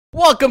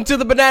Welcome to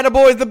the Banana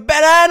Boys. The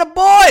Banana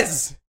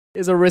Boys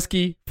is a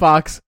Risky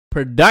Fox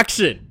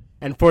production.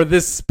 And for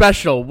this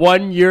special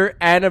 1-year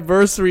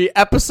anniversary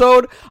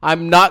episode,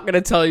 I'm not going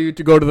to tell you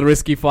to go to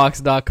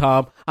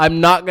theriskyfox.com. I'm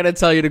not going to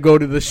tell you to go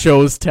to the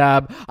shows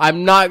tab.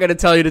 I'm not going to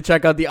tell you to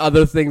check out the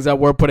other things that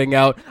we're putting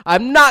out.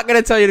 I'm not going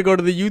to tell you to go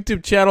to the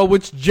YouTube channel,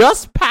 which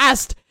just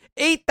passed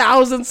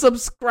 8,000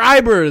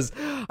 subscribers.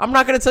 I'm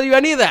not going to tell you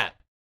any of that,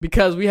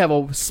 because we have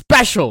a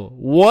special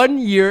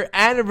 1-year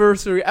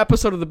anniversary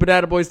episode of the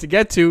Banana Boys to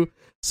get to.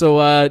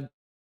 So,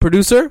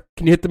 producer,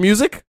 can you hit the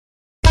music?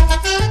 1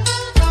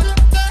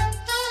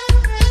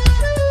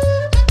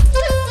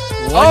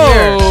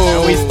 year,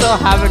 and we still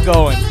have it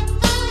going.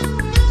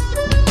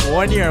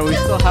 1 year, and we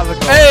still have it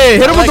going. Hey,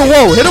 hit him with the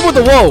whoa. Hit him with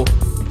the whoa.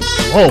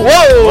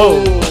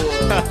 Whoa.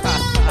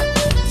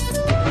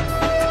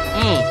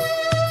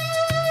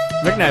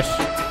 Vignesh,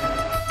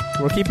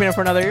 we're keeping it for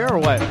another year or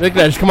what?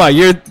 Vignesh, come on.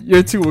 Year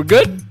two, we're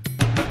good?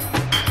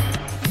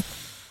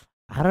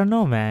 I don't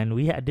know, man.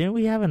 Didn't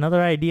we have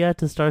another idea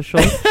to start show?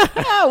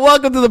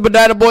 Welcome to the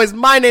Banana Boys.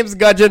 My name's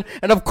Gudgeon,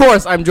 and of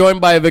course, I'm joined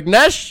by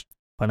Vignesh.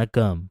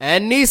 Vanakkam.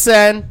 And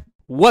Nissan.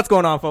 What's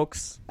going on,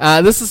 folks?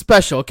 This is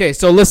special. Okay,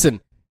 so listen.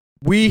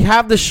 We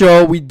have the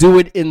show. We do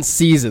it in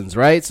seasons,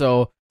 right?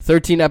 So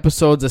 13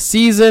 episodes a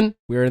season.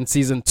 We're in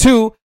season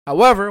 2.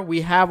 However,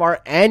 we have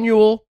our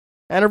annual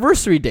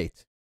anniversary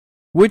date,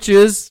 which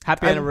is...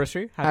 Happy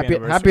anniversary. Happy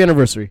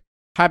anniversary.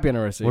 Happy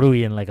anniversary. What are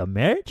we in, like a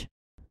marriage?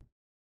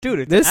 Dude,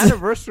 it's an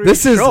anniversary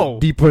This show. is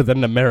deeper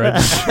than the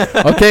marriage.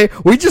 Okay?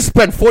 We just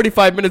spent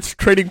 45 minutes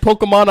trading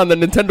Pokemon on the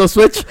Nintendo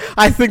Switch.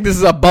 I think this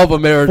is above a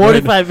marriage.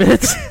 45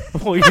 minutes.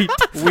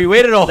 We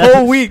waited a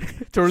whole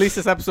week to release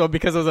this episode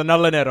because it was a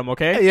Nalanerum,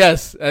 okay?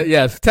 Yes.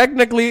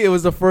 Technically, it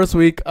was the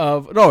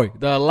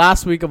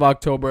last week of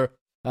October.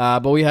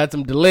 But we had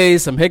some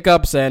delays, some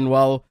hiccups, and,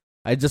 well,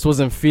 I just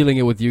wasn't feeling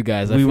it with you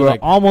guys. We were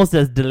almost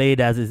as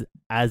delayed as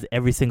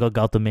every single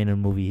Gautam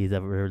Menon movie he's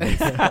ever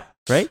released.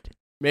 Right?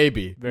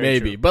 Maybe.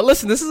 True. But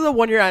listen, this is a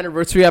 1-year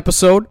anniversary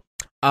episode.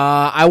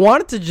 I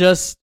wanted to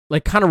just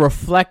kind of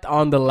reflect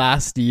on the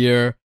last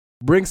year,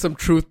 bring some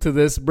truth to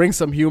this, bring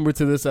some humor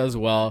to this as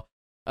well.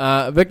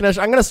 Vignesh,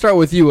 I'm going to start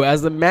with you.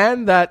 As the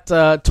man that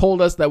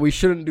told us that we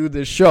shouldn't do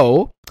this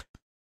show,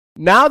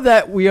 now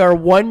that we are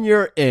 1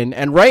 year in,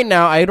 and right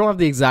now, I don't have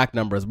the exact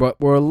numbers, but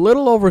we're a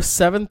little over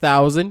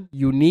 7,000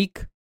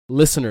 unique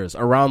listeners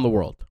around the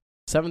world.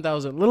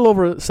 Little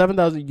over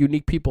 7,000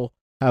 unique people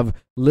have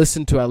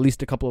listened to at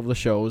least a couple of the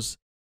shows,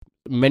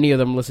 many of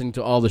them listening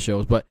to all the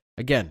shows. But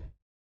again,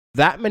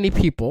 that many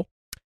people,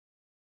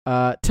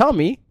 tell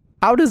me,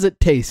 how does it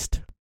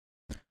taste?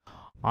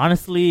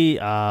 Honestly,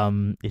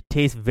 it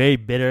tastes very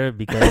bitter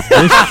because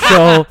this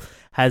show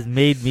has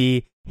made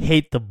me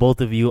hate the both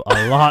of you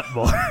a lot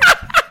more.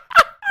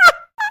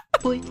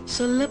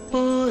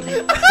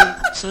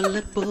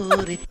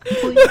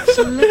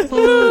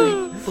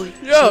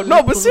 Yo,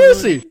 no, but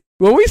seriously,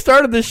 when we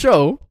started this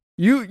show,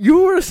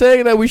 you were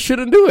saying that we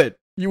shouldn't do it.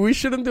 We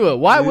shouldn't do it.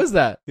 Why was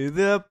that?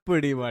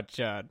 Pretty much.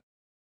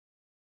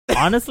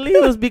 Honestly,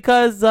 it was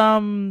because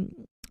I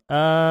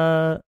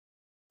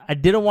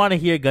didn't want to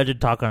hear Gudgeon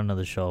talk on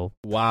another show.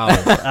 Wow.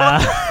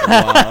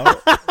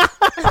 Wow.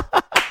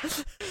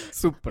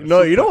 Super.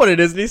 No, you know what it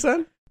is,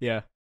 Nissan?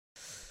 Yeah.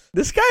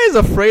 This guy is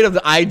afraid of the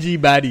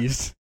IG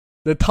baddies.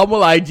 The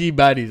Tamil IG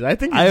baddies. I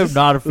think I am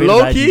not afraid of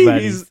IG low-key, baddies.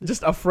 he's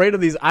just afraid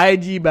of these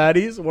IG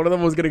baddies. One of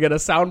them was going to get a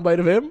soundbite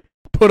of him,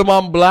 put him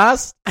on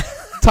blast,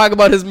 talk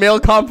about his male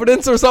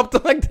confidence or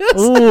something like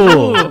this.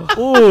 Ooh.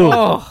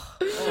 Oh.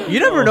 You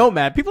never know,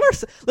 man. People are...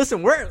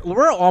 Listen,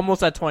 we're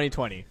almost at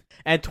 2020.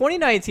 And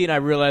 2019, I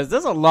realized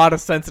there's a lot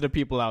of sensitive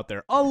people out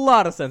there. A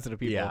lot of sensitive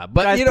people. Yeah,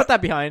 but guys, you know, put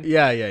that behind.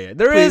 Yeah.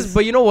 There Please. is,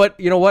 but you know what?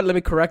 Let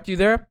me correct you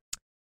there.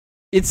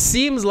 It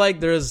seems like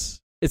there's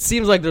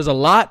a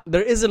lot.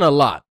 There isn't a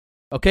lot.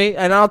 Okay?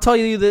 And I'll tell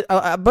you that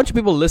a bunch of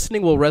people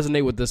listening will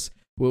resonate with this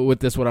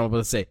what I'm about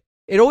to say.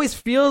 It always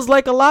feels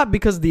like a lot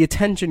because the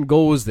attention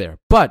goes there.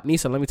 But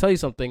Nissan, let me tell you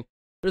something.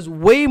 There's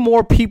way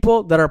more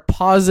people that are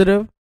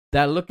positive,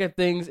 that look at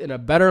things in a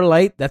better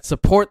light, that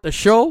support the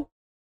show,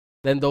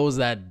 than those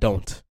that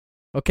don't.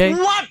 Okay?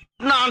 What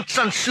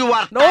nonsense you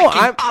are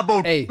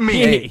about hey,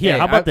 me? Here,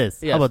 how about this?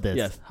 Yes, How about this?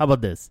 yes. How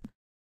about this?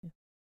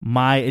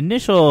 My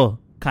initial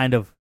kind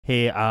of,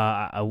 hey,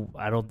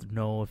 I don't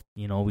know if,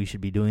 we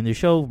should be doing this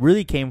show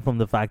really came from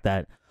the fact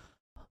that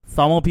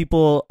Tamil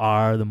people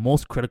are the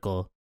most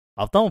critical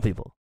of Tamil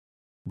people,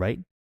 right?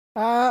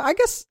 I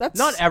guess that's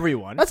Not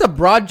everyone. That's a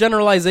broad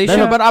generalization,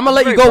 Yeah. but I'm gonna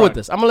let you Very go with broad.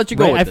 this. I'm gonna let you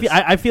go Right? with this.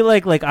 I feel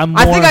like I'm more,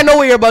 I think I know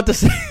what you're about to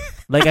say.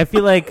 like I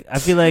feel like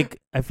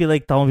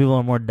Tamil people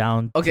are more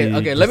down. Okay.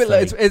 to Let me.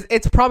 just, like,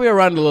 It's probably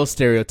around a little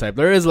stereotype.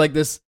 There is like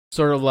this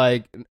sort of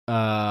like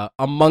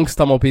amongst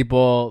Tamil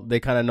people, they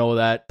kind of know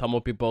that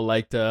Tamil people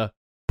like to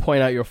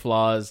point out your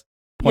flaws,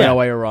 point out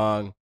why you're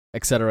wrong,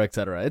 etc.,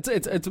 etc.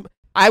 It's.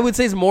 I would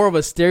say it's more of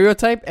a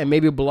stereotype and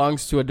maybe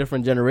belongs to a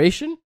different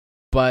generation.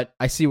 But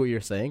I see what you're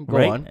saying. Go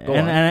on.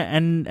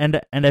 And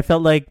I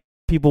felt like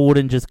people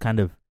wouldn't just kind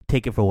of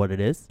take it for what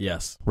it is.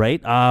 Yes.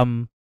 Right?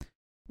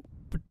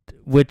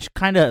 which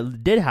kind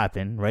of did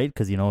happen, right?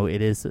 Because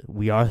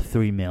we are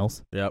 3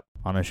 males. Yep.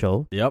 On a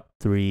show. Yep.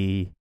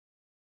 3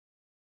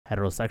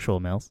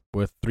 heterosexual males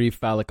with 3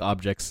 phallic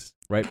objects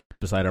right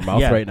beside our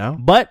mouth right now.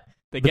 But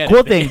the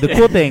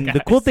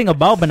cool thing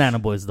about Banana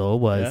Boys though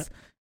was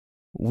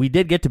we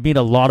did get to meet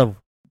a lot of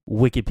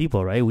wicked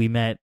people, right? We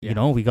met,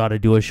 we got to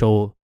do a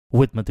show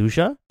with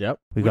Matusha. Yep.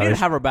 We need to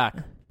have her back.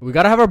 We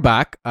got to have her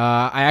back.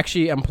 I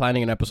actually am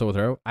planning an episode with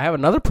her. I have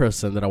another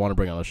person that I want to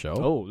bring on the show.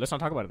 Oh, let's not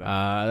talk about it then.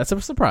 That's a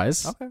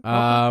surprise. Okay.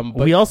 But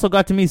we also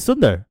got to meet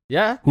Sundar.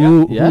 Yeah.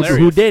 Who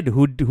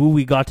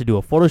we got to do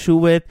a photo shoot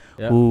with,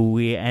 who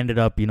we ended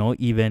up,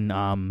 even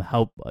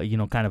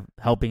kind of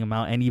helping him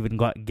out and even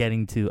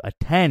getting to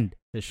attend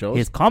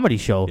his comedy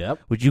show,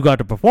 which you got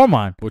to perform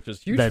on. Which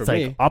was huge That's for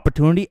like me.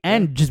 Opportunity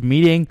and just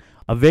meeting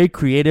a very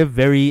creative,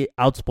 very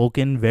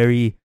outspoken,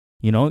 very,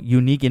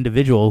 unique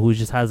individual who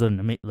just has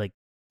an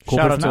cool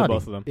shout out to personality.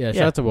 both of them. Yeah,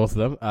 shout out to both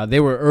of them. They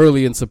were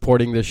early in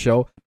supporting this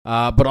show.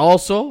 But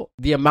also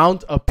the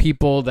amount of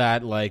people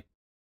that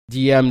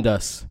DM'd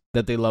us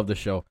that they love the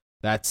show,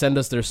 that send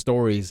us their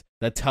stories,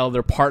 that tell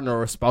their partner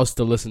or spouse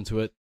to listen to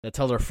it, that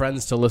tell their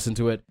friends to listen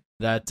to it,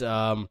 that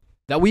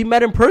we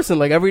met in person.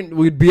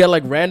 We'd be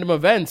at random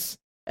events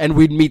and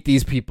we'd meet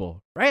these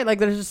people, right?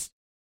 There's just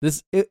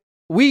this.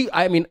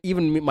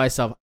 Even me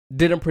myself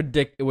didn't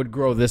predict it would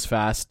grow this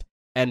fast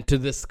and to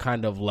this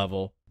kind of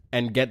level.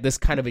 And get this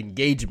kind of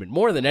engagement,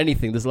 more than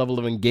anything, this level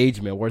of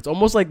engagement where it's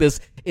almost like this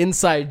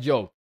inside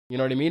joke. You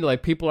know what I mean?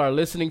 People are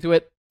listening to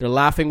it, they're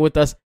laughing with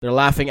us, they're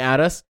laughing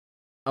at us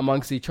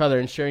amongst each other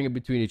and sharing it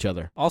between each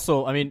other.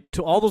 Also,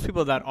 to all those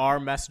people that are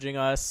messaging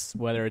us,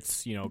 whether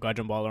it's,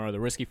 Gajam Baller or the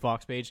Risky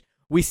Fox page,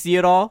 we see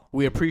it all.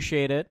 We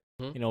appreciate it.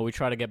 Mm-hmm. We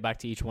try to get back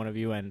to each one of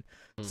you, and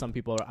some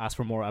people ask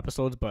for more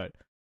episodes, but,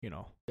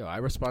 I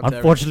respond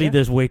Unfortunately,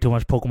 there's way too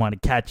much Pokemon to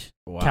catch.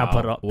 Wow. Can't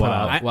put up.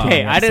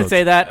 Hey, I didn't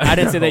say that. I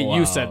didn't say that.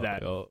 You said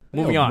that.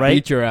 Moving on. Right?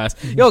 Eat your ass.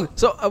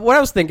 So what I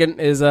was thinking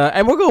is,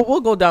 and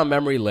we'll go down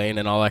memory lane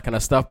and all that kind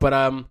of stuff, but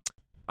I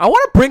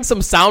want to bring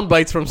some sound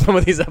bites from some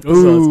of these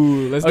episodes.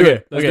 Ooh, let's do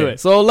it. Let's do it.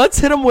 So let's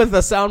hit them with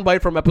a sound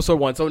bite from episode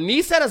 1. So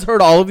Nissan has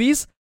heard all of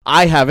these.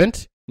 I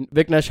haven't.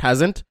 Viknesh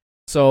hasn't.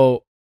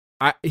 So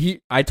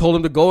I told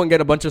him to go and get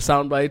a bunch of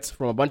sound bites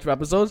from a bunch of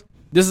episodes.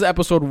 This is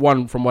episode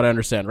 1 from what I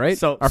understand, right?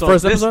 So our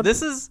first episode?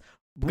 This is,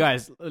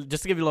 guys,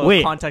 just to give you a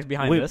little context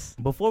behind this.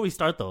 Before we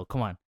start though,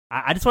 come on.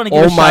 I just want to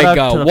give a shout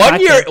out to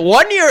the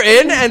 1 year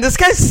in, and this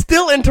guy's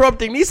still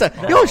interrupting Nisa.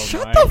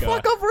 Shut the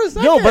fuck up for a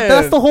second. But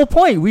that's the whole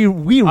point. We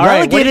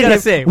relegated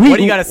him. What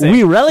do you gotta say?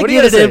 We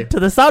relegated him to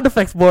the sound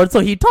effects board so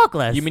he talk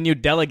less. You mean you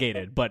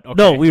delegated? But okay.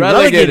 No, we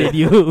relegated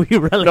you. We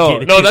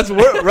relegated. No, that's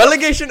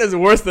relegation is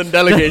worse than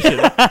delegation.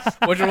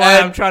 Which is why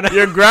I'm trying to.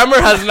 Your grammar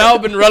has now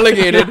been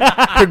relegated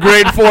to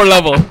grade 4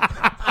 level.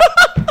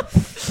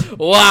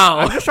 Wow.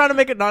 I'm just trying to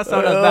make it not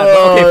sound as bad.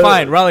 But okay,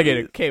 fine.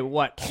 Relegated. Okay,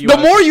 what? The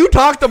more you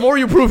talk, the more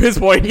you prove his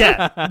point.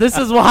 Yeah. This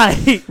is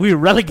why we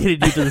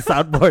relegated you to the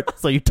soundboard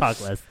so you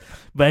talk less.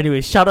 But anyway,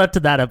 shout out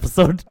to that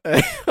episode.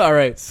 All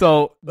right.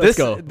 So Let's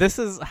go. This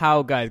is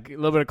how, guys, a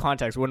little bit of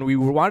context. When we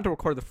wanted to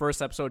record the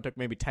first episode, it took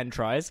maybe 10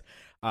 tries.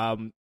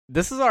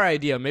 This is our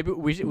idea. Maybe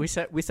we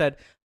said,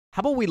 how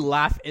about we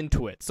laugh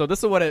into it? So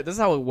this is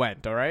how it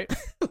went, all right?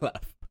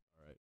 Laugh.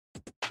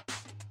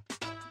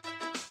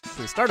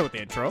 So we started with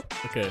the intro.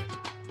 Okay.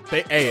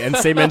 And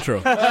same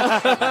intro.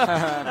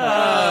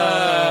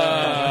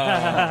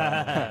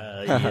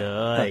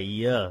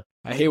 Yeah.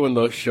 I hate when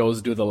those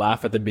shows do the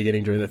laugh at the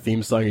beginning during the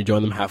theme song. You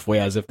join them halfway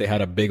as if they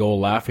had a big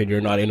old laugh and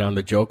you're not in on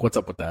the joke. What's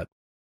up with that?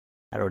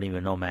 I don't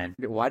even know, man.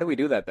 Why do we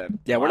do that then?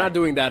 Yeah, we're not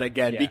doing that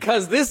again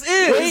because this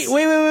is...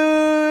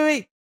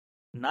 Wait.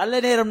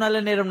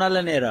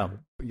 Nalaneram.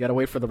 You gotta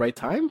wait for the right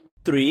time?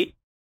 3,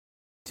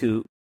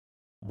 2,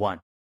 1.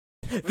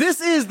 This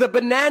is the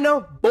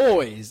Banana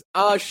Boys,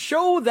 a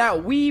show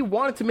that we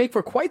wanted to make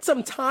for quite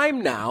some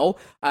time now.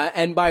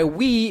 And by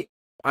we,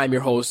 I'm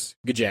your host,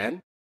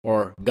 Gajan,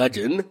 or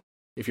Gudgeon,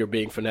 if you're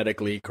being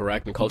phonetically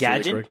correct and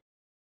culturally correct.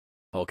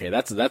 Okay,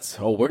 that's.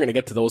 Oh, we're gonna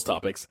get to those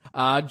topics.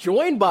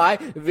 Joined by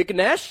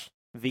Vignesh,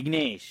 and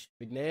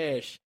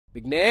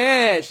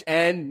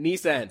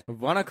Nissan.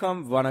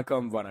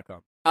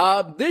 Vanakkam.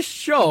 This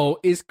show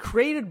is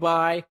created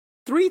by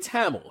 3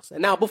 Tamils,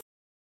 and now before.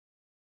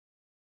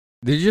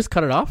 Did you just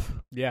cut it off?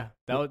 Yeah,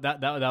 that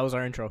was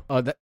our intro.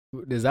 Oh,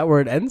 is that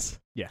where it ends?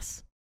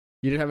 Yes.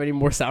 You didn't have any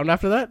more sound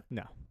after that?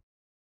 No.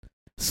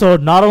 So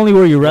not only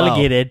were you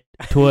relegated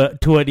to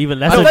an even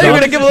lesser I thought job, you were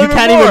gonna give a little you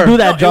can't bit more. even do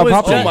that job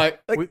properly. Oh my!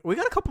 We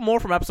got a couple more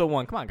from episode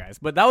 1. Come on, guys.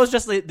 But that was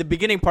just the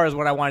beginning part is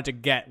what I wanted to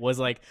get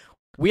was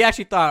we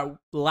actually thought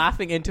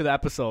laughing into the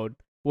episode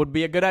would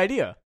be a good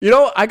idea.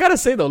 I gotta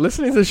say though,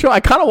 listening to the show, I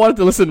kind of wanted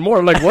to listen more.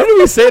 What did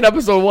we say in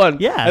episode 1?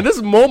 Yeah. And this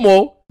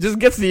Momo just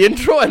gets the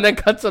intro and then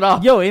cuts it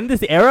off. Yo, in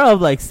this era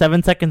of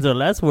 7 seconds or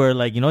less, where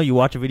you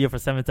watch a video for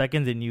 7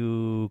 seconds and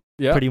you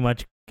pretty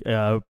much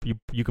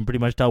you can pretty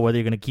much tell whether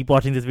you're gonna keep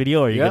watching this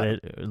video or you're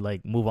gonna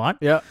move on.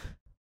 Yeah.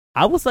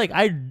 I was like,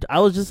 I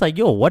was just like,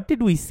 yo, what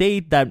did we say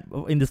that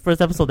in this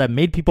first episode that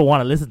made people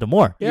want to listen to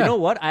more? You know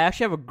what? I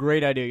actually have a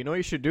great idea. You know what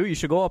you should do? You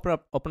should go open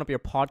up your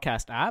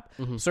podcast app,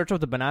 search up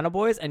the Banana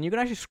Boys, and you can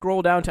actually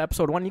scroll down to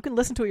episode 1. You can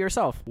listen to it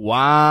yourself.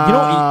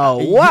 Wow.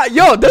 What?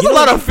 Yo, there's a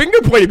lot of finger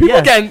pointing.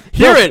 People can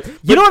hear it.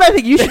 You know what I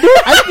think you should do?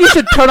 I think you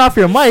should turn off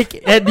your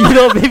mic and,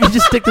 maybe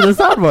just stick to the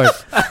soundboard.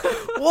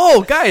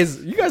 Whoa,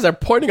 guys. You guys are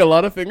pointing a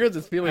lot of fingers.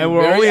 It's feeling And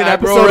we're very only in aggro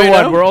episode right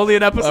 1. now. We're only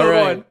in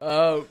episode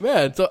 1.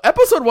 Man, so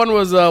episode 1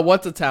 was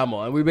What's a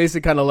Tamil? And we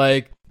basically kind of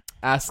like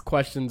asked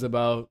questions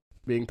about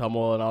being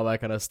Tamil and all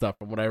that kind of stuff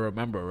from what I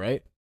remember,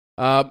 right?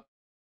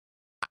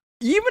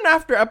 Even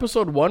after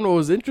episode 1, what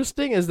was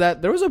interesting is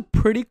that there was a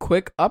pretty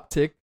quick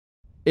uptick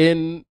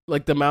in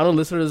like the amount of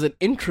listeners and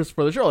interest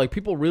for the show. Like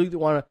people really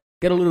want to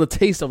get a little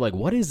taste of like,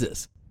 what is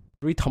this?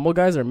 3 Tamil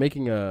guys are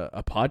making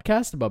a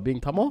podcast about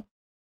being Tamil?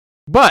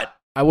 But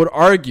I would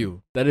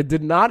argue that it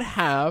did not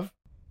have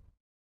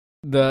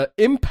the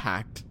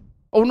impact.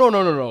 Oh,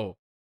 no.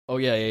 Oh,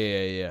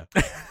 yeah.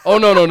 Oh,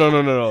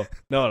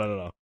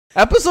 no.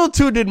 Episode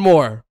 2 did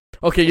more.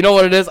 Okay, you know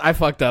what it is? I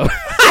fucked up.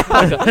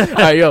 All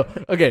right, yo.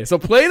 Okay, so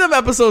play them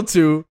episode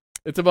 2.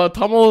 It's about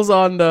Tamils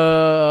on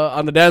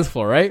the dance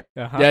floor, right?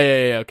 Uh-huh.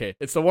 Yeah. Okay,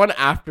 it's the one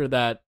after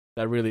that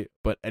really.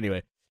 But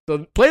anyway,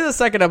 so play the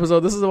second episode.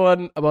 This is the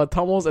one about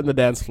Tamils and the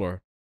dance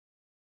floor.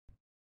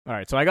 All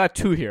right, so I got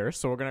 2 here.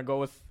 So we're gonna go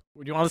with.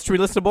 Do you want us to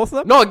list of both of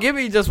them? No, give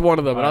me just one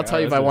of them, and I'll Alright, tell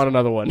you if I want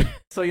another one.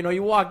 So,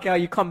 you walk out,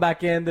 you come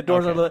back in, the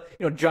doors are,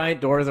 giant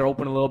doors are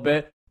open a little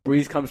bit.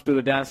 Breeze comes through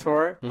the dance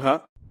floor,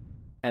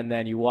 and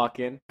then you walk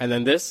in. And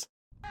then this.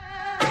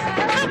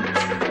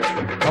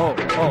 Oh.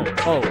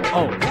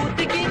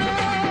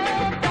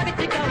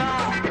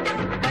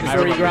 I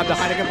already grabbed the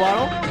Heineken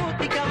bottle,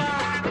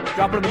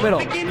 drop it in the middle.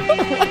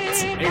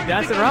 And you're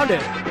dancing around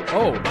it.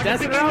 Oh,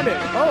 Dancing around it.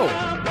 oh.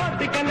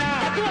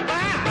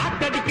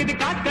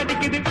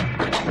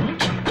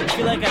 I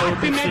feel like I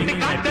would be singing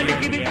my beer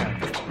in the air.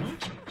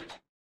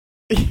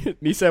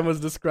 Nissan was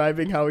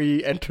describing how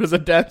he enters a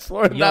dance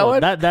floor in that Yo,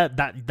 one.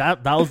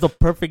 that was the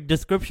perfect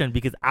description,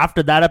 because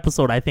after that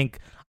episode, I think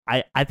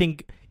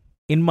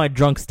in my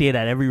drunk state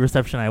at every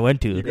reception I went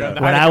to, grabbed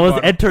the when I was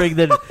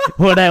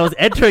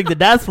entering the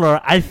dance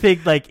floor, I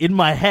think like in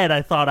my head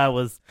I thought I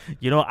was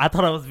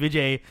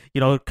Vijay,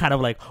 kind of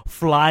like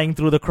flying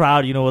through the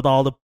crowd, with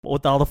all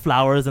the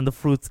flowers and the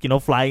fruits,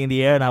 flying in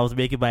the air, and I was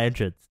making my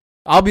entrance.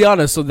 I'll be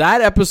honest. So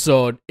that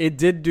episode, it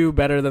did do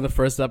better than the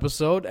first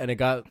episode, and it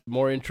got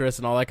more interest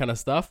and all that kind of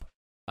stuff.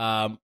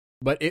 But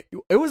it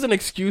was an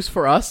excuse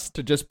for us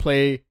to just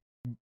play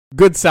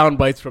good sound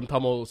bites from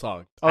Tamil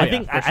songs. I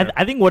think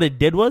what it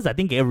did was, I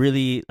think it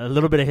really, a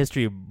little bit of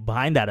history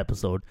behind that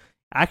episode.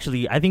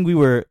 Actually, I think we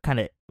were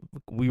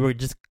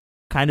just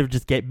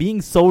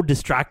being so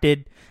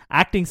distracted,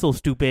 acting so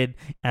stupid,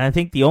 and I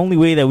think the only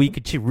way that we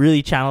could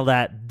really channel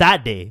that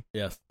day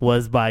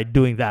was by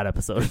doing that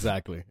episode.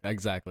 Exactly.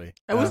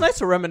 It was nice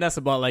to reminisce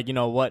about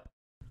what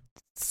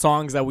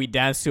songs that we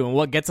dance to and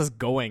what gets us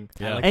going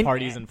at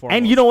parties and formals.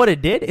 And you know what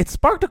it did? It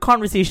sparked a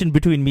conversation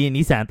between me and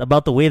Nisant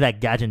about the way that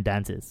Gajan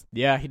dances.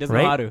 Yeah, he doesn't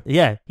know how to.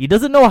 Yeah, he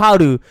doesn't know how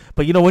to,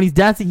 but when he's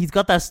dancing, he's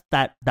got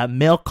that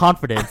male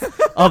confidence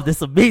of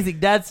this amazing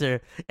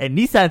dancer, and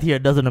Nisant here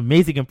does an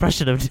amazing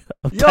impression of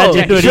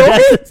Gajan doing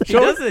dances.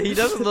 He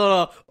does a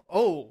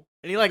little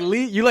and you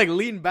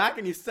lean back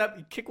and you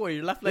kick with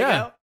your left leg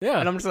out. Yeah.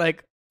 And I'm just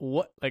like,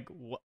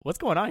 what's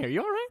going on here?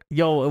 You all right?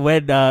 Yo,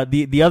 when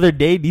the other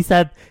day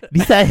Nisant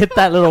hit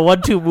that little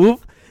 1-2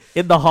 move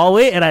in the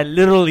hallway, and I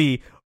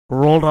literally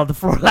rolled on the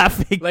floor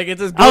laughing. Like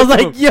it's his I was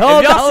go-to like, move. yo,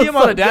 if y'all see him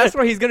on the so dance good.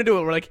 floor, he's gonna do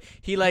it. Where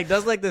he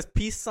does this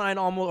peace sign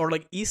almost, or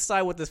east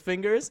side with his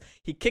fingers.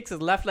 He kicks his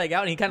left leg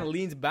out and he kind of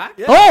leans back.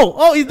 Yeah.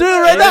 Oh, he's doing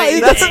it right now.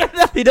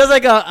 He does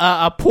like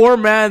a poor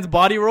man's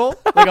body roll.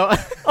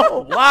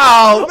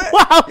 Wow.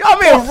 I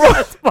mean,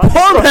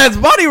 poor man's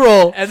body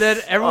roll. And then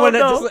everyone,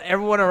 no.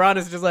 everyone around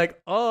is just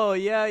like, oh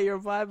yeah, you're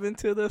vibing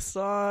to this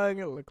song.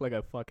 It looked like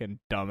a fucking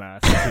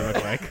dumbass. He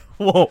looked like.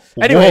 Whoa.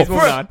 Anyways,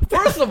 moving on.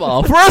 First of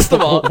all,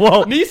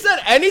 Whoa. Nissan,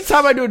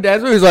 anytime I do a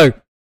dance move, he's like,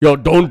 yo,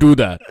 don't do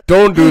that.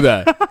 Don't do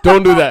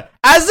that.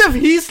 As if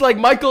he's like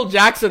Michael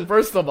Jackson,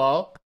 first of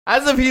all.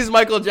 As if he's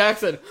Michael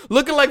Jackson.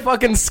 Looking like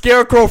fucking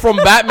Scarecrow from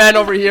Batman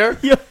over here.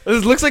 Yo.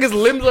 This looks like his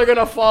limbs are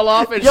gonna fall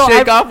off and Yo,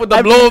 shake off with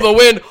the blow of the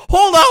wind.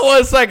 Hold on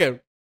 1 second.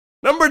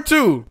 Number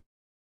 2.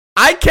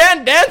 I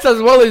can't dance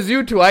as well as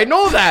you two. I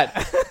know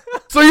that.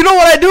 So you know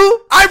what I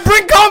do? I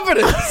bring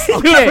confidence.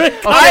 Okay.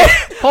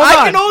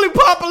 I can only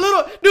pop a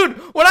little. Dude,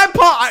 when I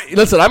pop...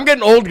 listen, I'm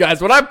getting old, guys.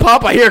 When I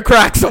pop, I hear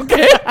cracks,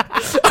 okay?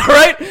 All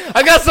right?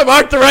 I got some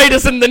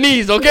arthritis in the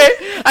knees, okay?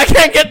 I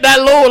can't get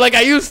that low like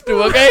I used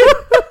to, okay?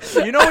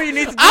 You know what you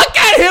need to do? I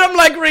can't hit him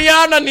like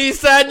Rihanna,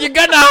 Nissan. You're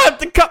gonna have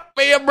to cut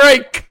me a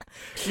break.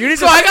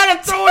 So I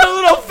gotta throw in a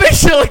little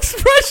facial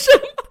expression.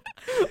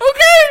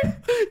 Okay? Can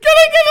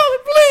I get on,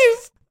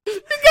 please? You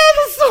guys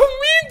are so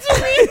mean to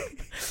me.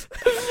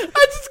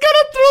 I just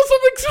gotta throw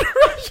some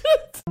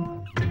expressions.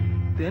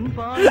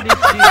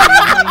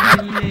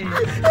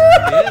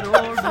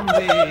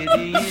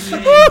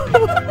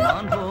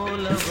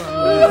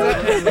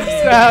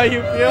 how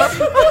you feel.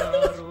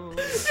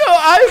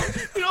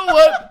 You know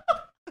what?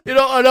 In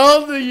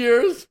all the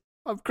years,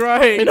 I'm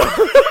crying. in the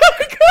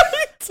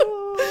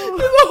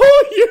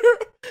whole year,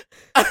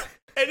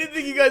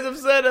 anything you guys have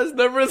said has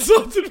never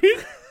insulted me.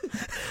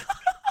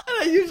 And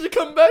I usually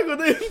come back with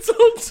the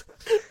insults.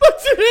 But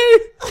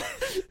today,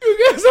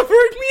 you guys have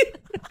hurt me.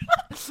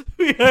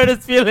 We hurt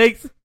his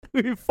feelings.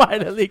 We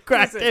finally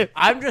cracked him.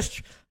 I'm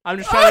just trying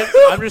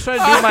to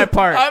do my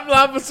part. I'm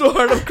laughing so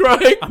hard, I'm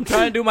crying. I'm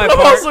trying to do my I'm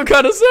part. also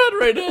kind of sad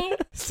right now.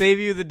 Save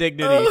you the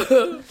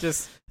dignity.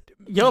 Just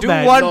Yo, do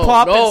man, one No,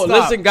 pop no, and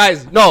stop. listen,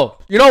 guys. No,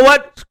 you know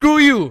what? Screw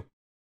you.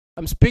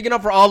 I'm speaking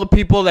up for all the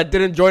people that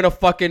didn't join a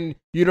fucking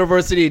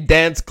university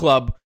dance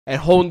club and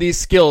hone these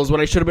skills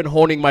when I should have been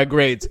honing my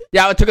grades.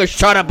 Yeah, I took a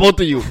shot at both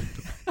of you.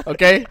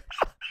 Okay?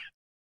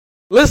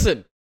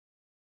 Listen,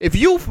 if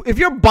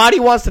your body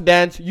wants to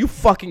dance, you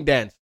fucking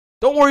dance.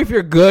 Don't worry if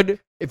you're good,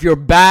 if you're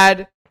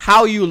bad,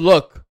 how you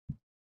look.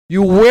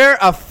 You wear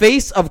a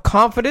face of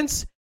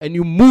confidence and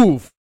you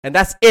move. And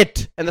that's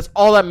it. And that's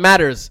all that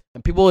matters.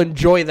 And people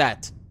enjoy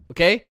that.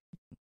 Okay?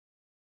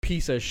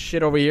 Piece of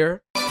shit over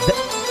here.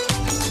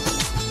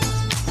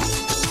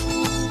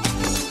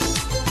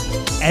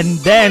 And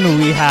then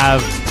we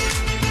have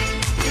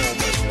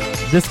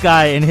this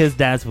guy in his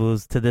dance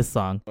moves to this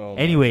song. Oh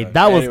my Anyway, God.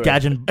 that was Anyway.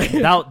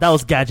 Gadgen. that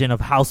was Gadgen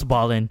of House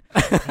Ballin',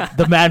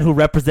 the man who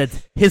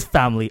represents his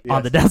family on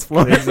Yes. the dance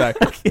floor.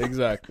 Exactly.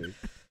 Exactly.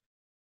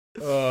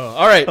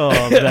 All right. Oh,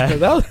 man.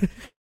 That was-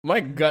 my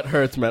gut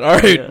hurts, man. All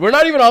right. Yeah. We're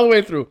not even all the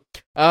way through.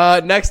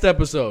 Next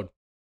episode.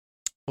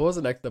 What was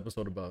the next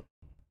episode about?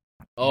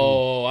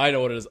 Oh, I know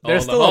what it is.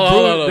 There's Hold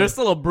on. there's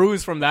still a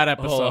bruise from that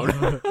episode.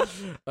 Hold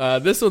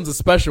on. This one's a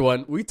special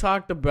one. We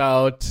talked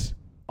about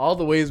all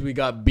the ways we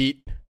got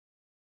beat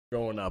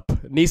growing up.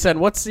 Nissan,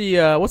 what's the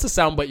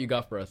soundbite you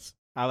got for us?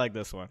 I like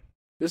this one.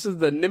 This is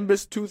the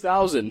Nimbus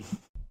 2000,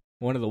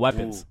 One of the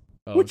weapons.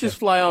 Oh, which okay. is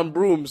fly on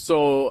brooms.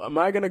 So am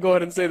I gonna go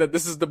ahead and say that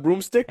this is the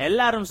broomstick?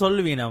 எல்லாரும்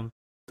சொல்லுவீனம்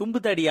தும்பு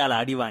தடியால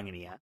அடி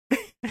வாங்கினியா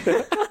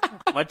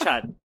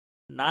மச்சான்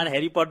நான்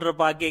Harry பாட்டரை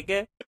பாக்க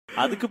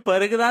அதுக்கு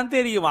பிறகுதான்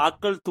தெரியும்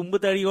ஆட்கள் தும்பு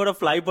தடியோட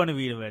ஃப்ளை பண்ண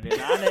வீட வேண்டும்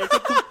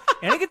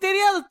எனக்கு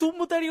தெரியாது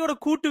தும்பு தடியோட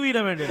கூட்டு வீட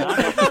வேண்டும்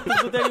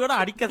தும்பு தடியோட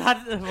அடிக்கதான்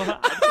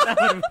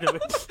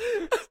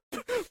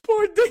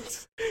Poor things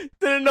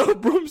didn't know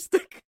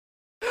broomstick.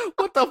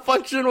 What the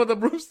function of the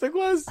broomstick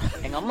was?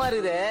 எங்க அம்மா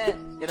இருக்குது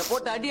என்ன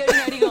போட்டு அடி அடி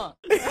அடிக்கும்.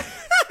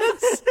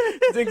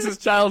 Dinks'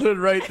 childhood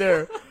right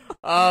there.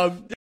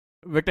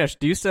 Viknesh,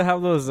 do you still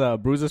have those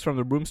bruises from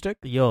the broomstick?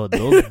 Yo,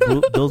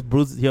 those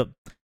bruises, yo,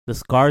 the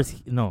scars.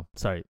 No,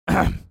 sorry.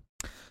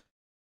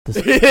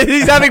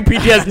 He's having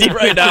PTSD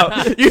right now.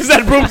 You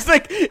said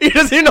broomstick. He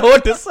doesn't know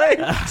what to say.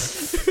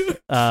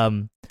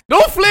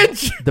 Don't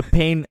flinch.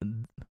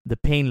 The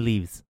pain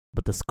leaves,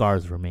 but the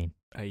scars remain.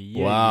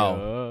 Wow.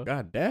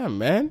 God damn,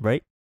 man.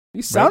 Right?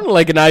 You sound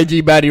like an IG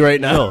baddie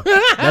right now. Yo,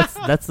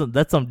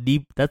 that's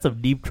some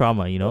deep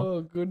trauma. You know, Oh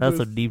goodness. that's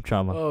some deep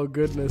trauma. Oh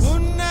goodness.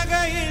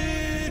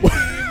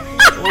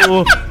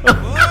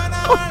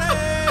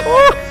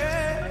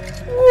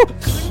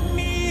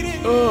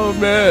 Oh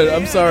man,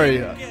 I'm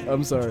sorry.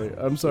 I'm sorry.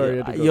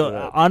 I had to go Yo, through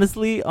that.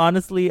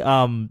 honestly,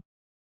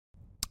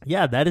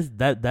 yeah, that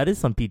is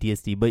some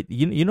PTSD. But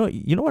you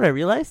know what I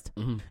realized?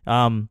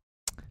 Mhm.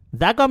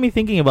 That got me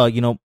thinking about,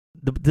 you know,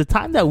 the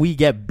time that we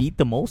get beat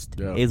the most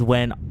Yeah. is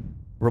when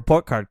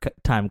report card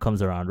time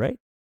comes around, right?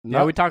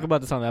 Yeah, we talked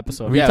about this on the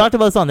episode. We Yeah, talked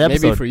about this on the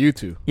episode. Maybe for you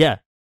two. Yeah.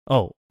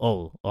 Oh,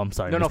 I'm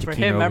sorry. No, Mr. for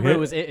Keener him, over remember here. it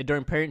was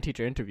during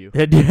parent-teacher interview.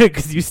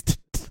 because you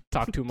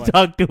Talk too much.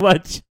 talk too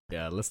much.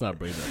 Yeah, let's not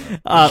bring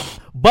that up.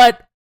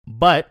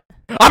 But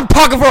I'm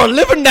talking for a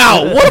living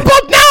now. What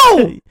about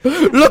now?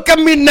 Look at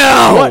me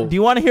now. do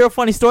you want to hear a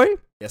funny story?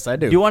 Yes, I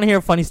do. Do you want to hear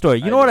a funny story?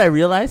 You know what I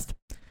realized?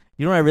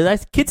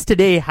 Kids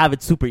today have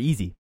it super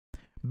easy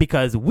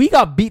because we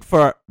got beat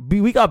for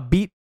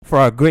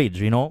our grades.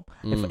 You know,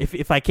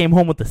 if I came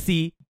home with a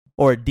C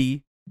or a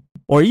D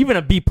or even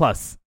a B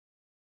plus,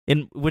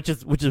 which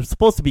is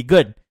supposed to be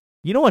good.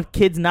 You know what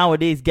kids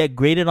nowadays get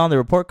graded on the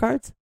report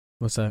cards?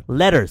 What's that?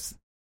 Letters,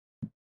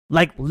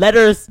 like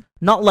letters,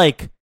 not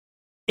like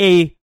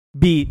A,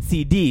 B,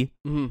 C, D.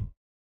 Mm-hmm.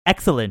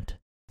 Excellent,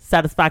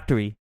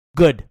 satisfactory,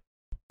 good.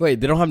 Wait,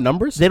 they don't have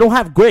numbers? They don't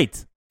have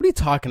grades. What are you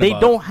talking They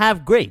about? don't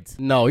have grades.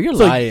 No, you're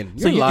So- lying.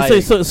 So You're you,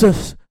 lying.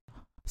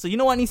 so you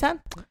know what, Nissan?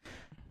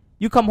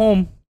 You come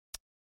home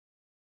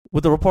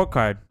with a report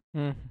card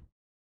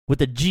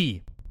with a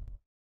G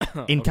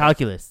in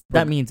calculus.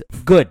 That means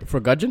good. For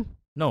Gudgeon?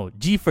 No,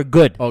 G for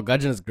good. Oh,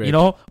 Gudgeon is great. You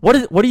know, what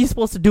are you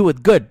supposed to do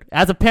with good?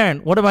 As a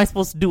parent, what am I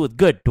supposed to do with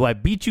good? Do I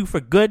beat you for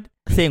good?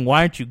 Saying,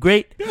 why aren't you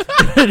great?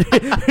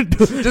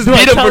 Just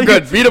beat him for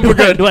good. Beat him for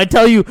good. Do I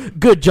tell you,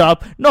 good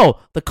job? No,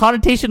 the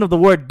connotation of the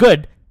word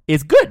good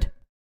is good,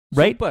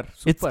 right?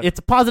 Super. It's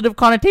a positive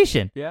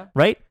connotation, Yeah.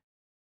 right?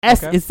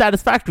 S Okay. is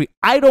satisfactory.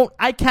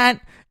 I can't,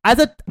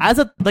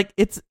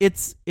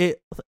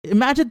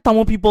 imagine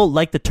Tamil people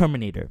like the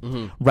Terminator,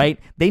 Mm-hmm. right?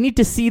 They need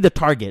to see the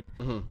target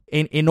Mm-hmm.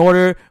 in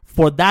order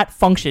for that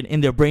function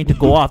in their brain to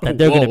go off that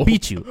they're going to Whoa.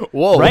 beat you.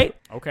 Whoa. Right?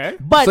 Okay.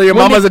 But So your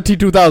when mama's a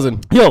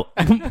T2000. Yo,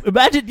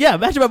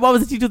 imagine my mom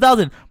was a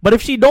T2000. But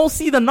if she don't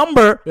see the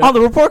number on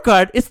the report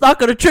card, it's not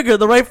going to trigger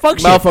the right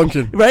function.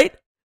 Malfunction. Right?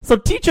 So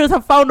teachers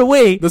have found a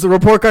way. This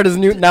report card is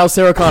now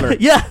Sarah Connor.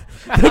 Yeah.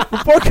 The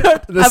report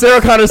card. The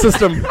Sarah Connor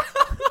system.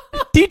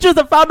 Teachers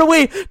have found a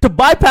way to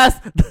bypass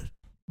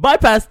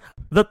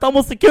the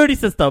thermal security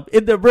system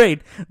in their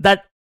brain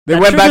that They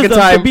that went back in triggers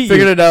them to time, beat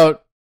figured you. it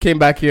out, came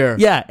back here.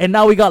 Yeah, and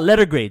now we got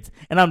letter grades.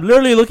 And I'm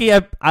literally looking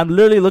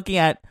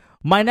at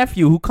my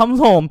nephew who comes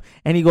home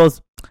and he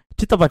goes,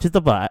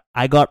 Chitapa,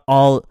 I got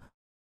all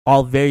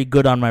very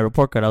good on my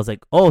report card. I was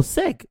like, oh,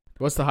 sick.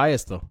 What's the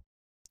highest though?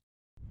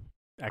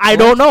 I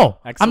don't know.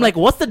 I'm Excellent. like,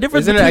 what's the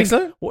difference Isn't it between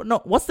excellent?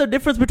 No, what's the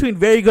difference between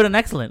very good and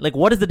excellent? Like,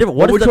 what is the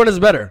difference? Which one is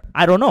better?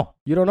 I don't know.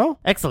 You don't know?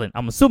 Excellent.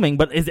 I'm assuming,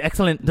 but is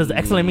excellent? Does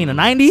excellent mean a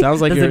 90?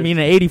 Sounds like does your- it mean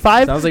an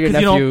 85? Sounds like your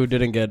 'Cause, nephew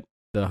didn't get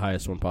the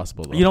highest one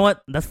possible. Though. You know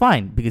what? That's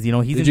fine because he's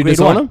Did in you grade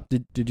disown 1.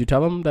 him? Did you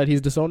tell him that he's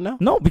disowned now?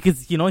 No,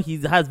 because he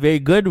has very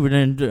good.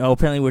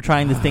 Apparently, we're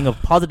trying this thing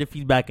of positive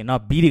feedback and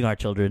not beating our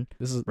children.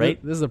 This is Right?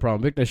 This is the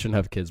problem. Big Nick shouldn't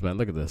have kids, man.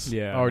 Look at this.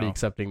 Yeah, I already know.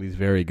 accepting these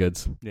very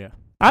goods. Yeah.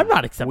 I'm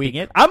not accepting Weak.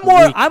 it. I'm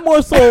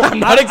more so. I'm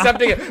not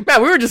accepting it,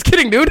 man. We were just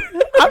kidding, dude.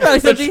 I'm not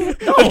accepting it.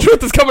 The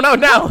truth is coming out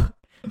now.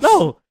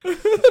 No,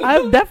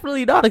 I'm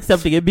definitely not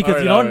accepting it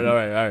because all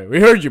right. We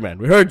heard you, man.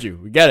 We heard you.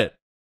 We get it.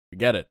 We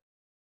got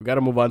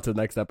to move on to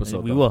the next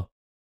episode. we though. will.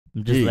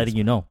 I'm just Jeez. letting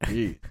you know.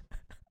 Jeez.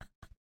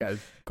 Guys,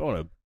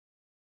 going to.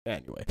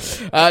 Anyway,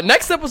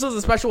 next episode is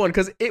a special one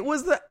because it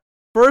was the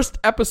first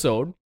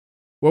episode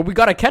where we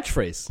got a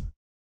catchphrase.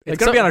 It's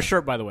going to be on a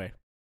shirt, by the way.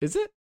 Is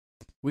it?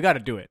 We got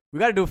to do it. We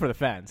got to do it for the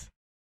fans.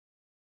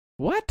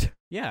 What?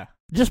 Yeah.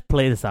 Just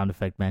play the sound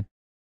effect, man.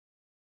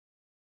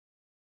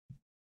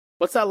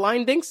 What's that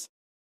line, Dinks?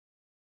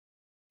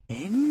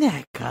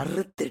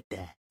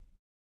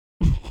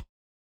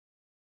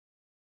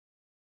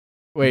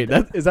 Wait,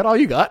 is that all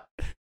you got?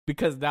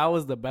 Because that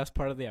was the best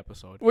part of the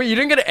episode. Wait, you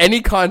didn't get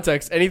any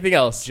context, anything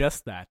else?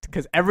 Just that.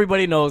 Because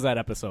everybody knows that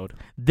episode.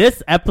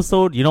 This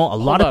episode, a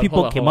lot of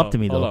people came up to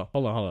me though.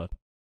 Hold on.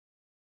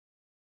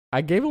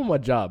 I gave him a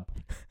job,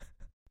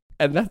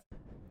 and that.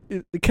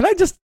 Can I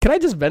just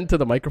vent to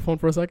the microphone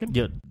for a second?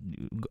 Yeah,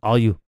 all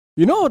you.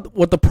 You know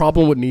what the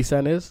problem with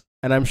Nissan is,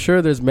 and I'm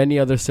sure there's many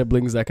other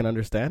siblings that can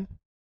understand.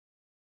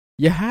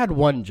 You had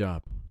one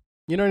job.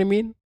 You know what I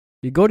mean?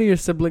 You go to your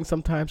sibling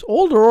sometimes,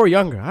 older or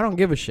younger. I don't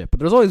give a shit. But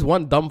there's always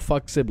one dumb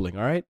fuck sibling.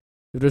 All right.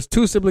 If there's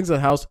two siblings in the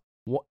house,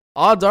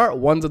 odds are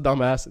one's a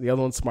dumbass, the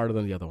other one's smarter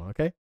than the other one.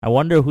 Okay. I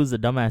wonder who's the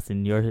dumbass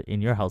in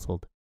your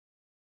household.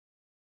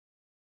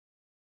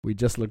 We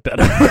just looked at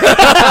him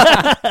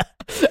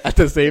at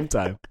the same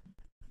time.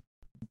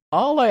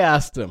 All I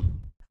asked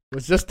him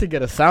was just to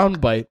get a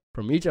sound bite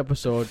from each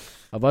episode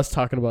of us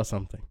talking about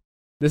something.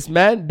 This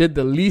man did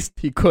the least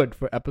he could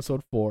for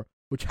episode 4,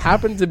 which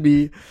happened to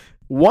be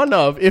one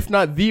of, if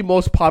not the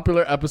most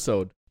popular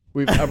episode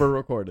we've ever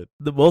recorded.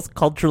 The most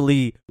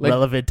culturally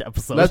relevant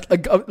episode. That's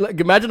like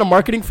imagine a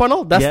marketing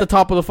funnel. That's Yeah. the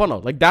top of the funnel.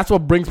 Like that's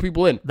what brings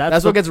people in.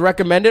 That's what gets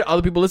recommended.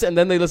 Other people listen, and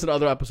then they listen to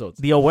other episodes.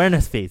 The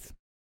awareness phase.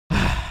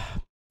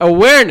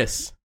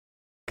 Awareness,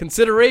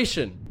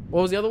 consideration.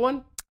 What was the other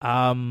one?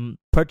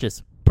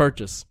 Purchase.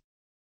 Purchase.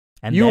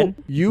 And then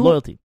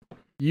loyalty.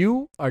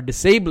 You are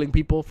disabling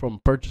people from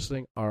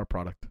purchasing our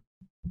product.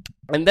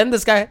 And then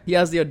this guy, he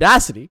has the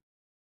audacity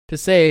to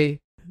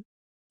say,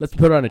 let's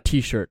put it on a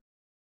t-shirt.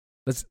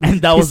 And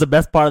that was the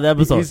best part of the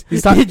episode.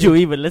 Did you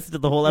even listen to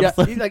the whole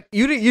episode? He's like,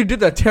 you did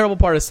the terrible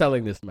part of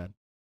selling this, man.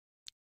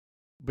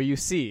 But you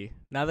see,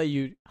 now that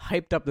you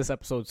hyped up this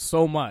episode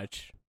so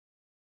much,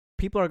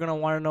 people are going to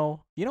want to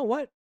know, you know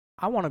what?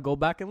 I want to go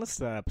back and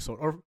listen to that episode.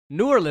 Or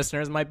newer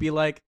listeners might be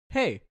like,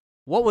 hey,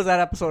 what was that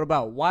episode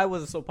about? Why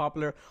was it so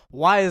popular?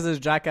 Why is this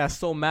jackass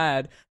so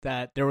mad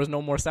that there was no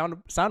more sound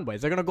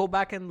bites? They're going to go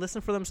back and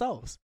listen for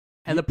themselves.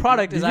 And the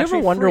product is actually. Did you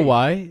ever wonder free.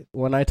 why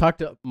when I talk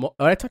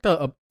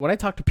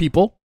to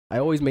people, I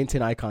always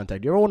maintain eye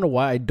contact. Do you ever wonder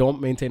why I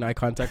don't maintain eye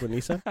contact with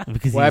Nisa?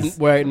 Because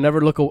where I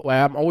never look.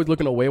 I'm always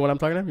looking away when I'm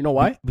talking to him. You know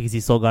why? Because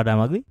he's so goddamn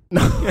ugly.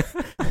 No,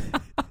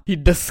 he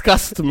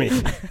disgusts me.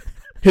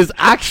 His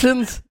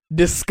actions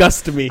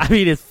disgust me. I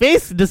mean, his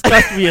face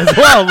disgusts me as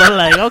well. But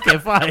like, okay,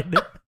 fine.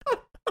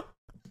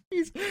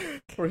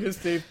 For his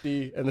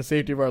safety and the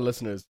safety of our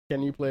listeners,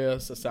 can you play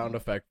us a sound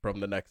effect from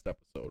the next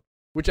episode?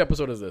 Which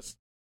episode is this?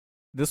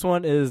 This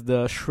one is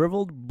the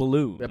Shriveled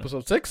Balloon.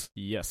 Episode 6?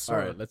 Yes, sir.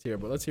 All right, let's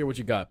hear what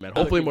you got, man.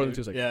 Hopefully more than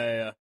 2 seconds.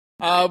 Yeah.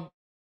 I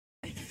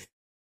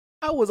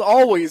was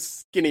always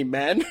skinny,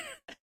 man.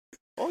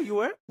 Oh, you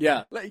were?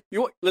 Yeah. Like,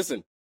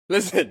 listen.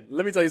 Let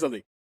me tell you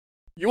something.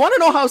 You want to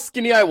know how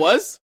skinny I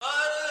was?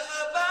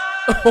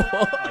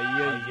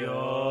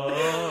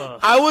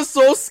 I was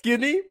so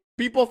skinny,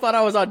 people thought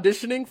I was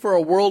auditioning for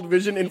a World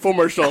Vision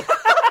infomercial.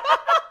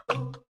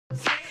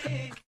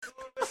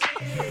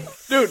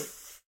 Dude,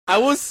 I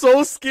was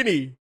so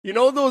skinny. You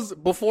know those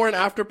before and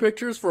after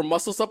pictures for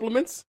muscle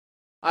supplements?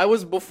 I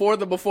was before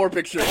the before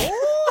picture. Is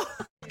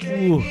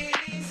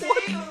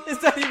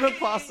that even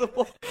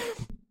possible?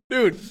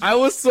 Dude, I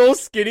was so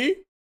skinny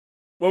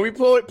when we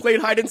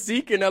played hide and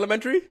seek in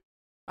elementary.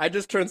 I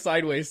just turned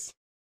sideways.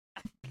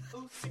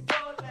 So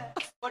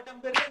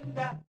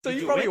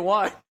you probably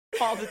won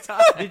all the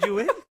time. Did you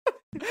win?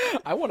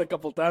 I won a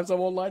couple times, I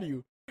won't lie to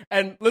you.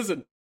 And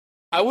listen,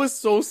 I was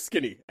so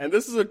skinny, and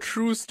this is a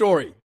true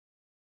story.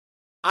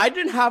 I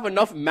didn't have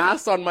enough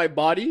mass on my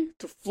body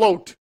to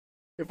float.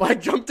 If I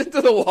jumped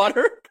into the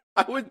water,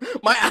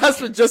 my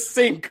ass would just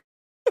sink.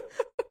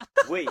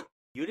 Wait,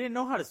 you didn't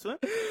know how to swim?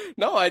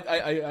 No, I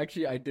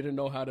didn't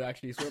know how to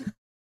actually swim.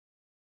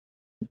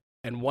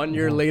 And 1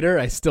 year later,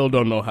 I still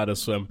don't know how to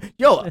swim.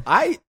 Yo,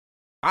 I'm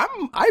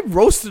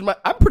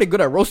pretty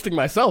good at roasting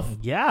myself.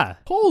 Yeah.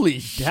 Holy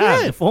shit.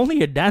 Yeah, if only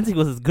your dancing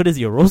was as good as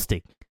your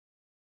roasting.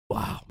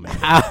 Wow, man.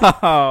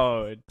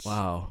 Ouch.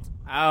 Wow.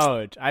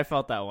 Ouch. I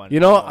felt that one. You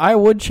know, I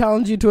would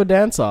challenge you to a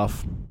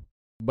dance-off,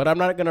 but I'm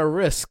not going to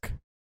risk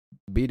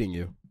beating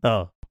you.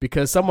 Oh.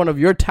 Because someone of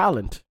your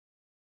talent,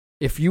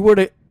 if you were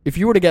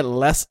to get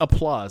less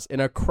applause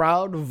in a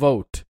crowd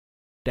vote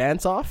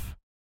dance-off,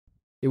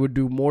 it would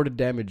do more to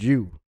damage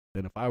you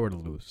than if I were to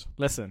lose.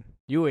 Listen,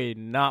 you ain't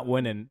not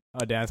winning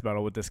a dance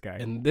battle with this guy.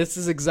 And this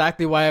is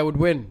exactly why I would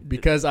win,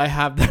 because I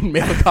have that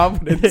male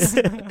confidence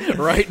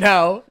right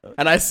now,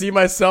 and I see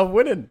myself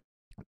winning.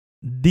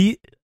 These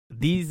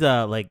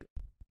like,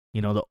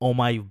 you know, the oh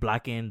my you've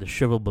blackened, the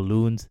shriveled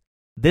balloons.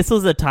 This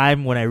was a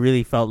time when I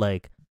really felt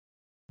like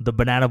the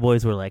Banana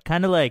Boys were like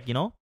kind of like, you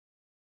know,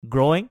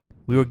 growing.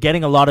 We were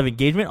getting a lot of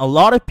engagement. A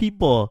lot of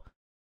people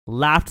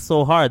laughed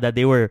so hard that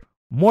they were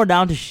more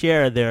down to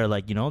share their,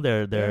 like, you know,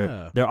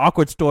 their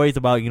awkward stories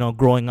about, you know,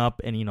 growing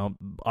up, and, you know,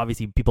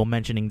 obviously people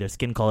mentioning their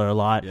skin color a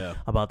lot,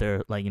 about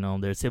their, like, you know,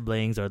 their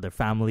siblings or their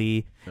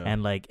family,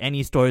 and like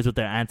any stories with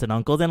their aunts and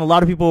uncles. And a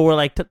lot of people were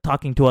like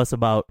talking to us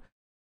about,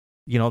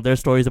 you know, their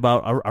stories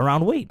about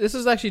around weight. This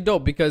is actually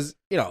dope because,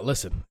 you know,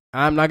 listen,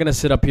 I'm not gonna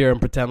sit up here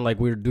and pretend like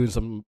we're doing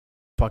some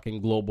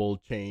fucking global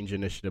change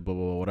initiative, blah,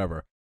 blah, blah,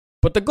 whatever.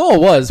 But the goal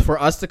was for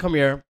us to come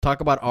here,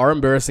 talk about our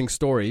embarrassing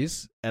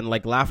stories, and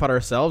like laugh at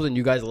ourselves, and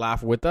you guys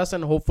laugh with us,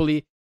 and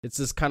hopefully it's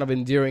this kind of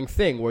endearing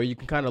thing where you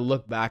can kind of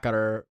look back at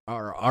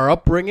our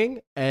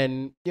upbringing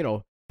and, you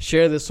know,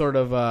 share this sort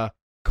of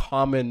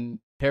common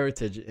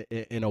heritage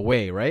in a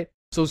way, right?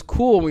 So it's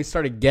cool when we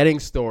started getting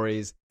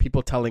stories,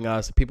 people telling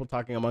us, people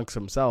talking amongst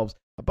themselves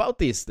about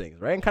these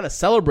things, right? And kind of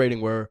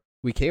celebrating where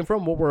we came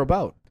from, what we're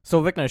about. So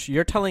Viknesh,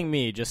 you're telling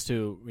me, just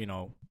to, you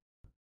know,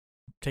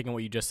 taking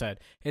what you just said,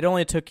 it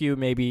only took you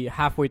maybe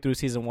halfway through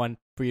season 1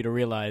 for you to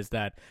realize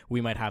that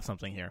we might have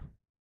something here.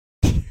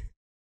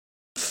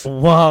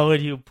 Whoa,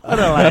 would you put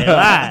it like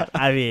that?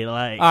 I mean,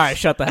 like... All right,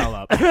 shut the hell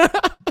up.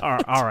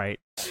 all right.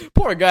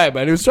 Poor guy,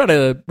 man. He was trying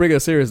to bring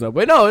us serious up.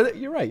 But no,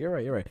 you're right.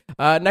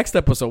 Next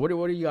episode, what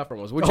do you got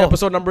from us? Which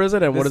episode number is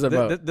it, and what is it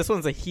about? This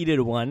one's a heated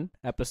one,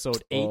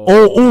 episode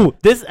 8.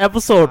 This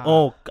episode,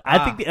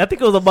 I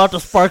think it was about to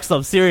spark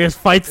some serious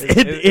fights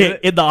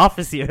in the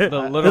office here.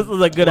 This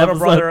is a good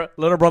episode.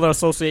 Little Brother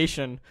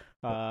Association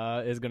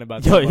is going to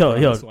about yo,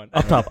 this one.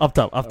 Up top.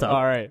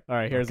 All right,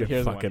 here's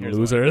fucking one.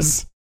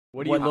 losers.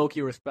 What do you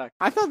low-key respect?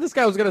 I thought this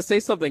guy was gonna say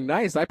something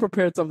nice. I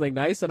prepared something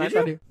nice, and Did I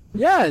thought you?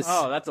 Yes.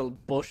 Oh, that's a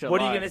bullshit What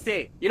are lie. you gonna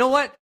say? You know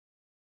what?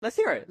 Let's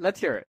hear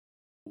it.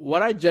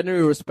 What I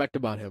genuinely respect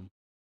about him,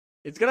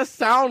 it's gonna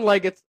sound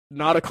like it's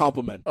not a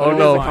compliment. Oh, but it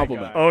no. is a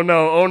compliment. Oh,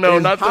 no,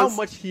 not how this.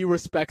 much he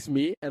respects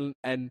me and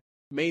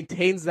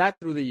maintains that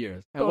through the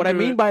years. And Don't what I do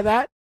mean it. by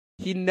that,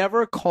 he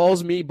never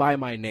calls me by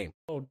my name.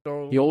 Oh,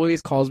 no. He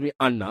always calls me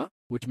Anna,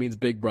 which means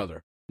big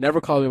brother. Never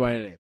calls me by my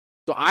name.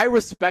 So I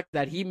respect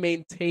that he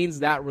maintains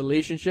that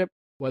relationship,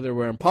 whether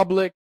we're in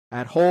public,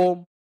 at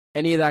home,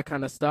 any of that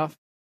kind of stuff.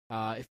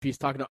 If he's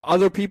talking to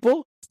other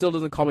people, still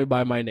doesn't call me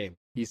by my name.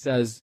 He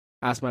says,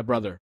 ask my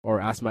brother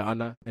or ask my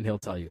Anna, and he'll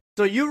tell you.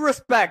 So you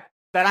respect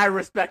that I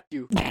respect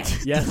you.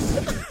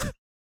 Yes.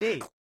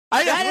 Hey,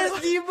 That is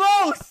the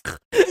most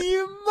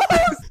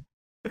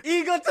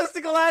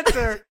egotistical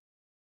answer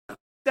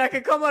that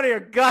can come out of your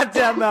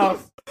goddamn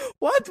mouth.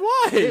 What?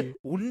 Why?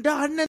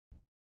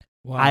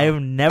 Wow.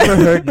 I've never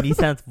heard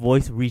Nissan's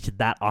voice reach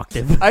that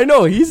octave. I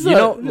know, he's You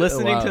know,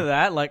 listening to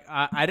that, like,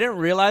 I didn't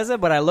realize it,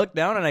 but I looked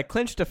down and I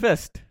clenched a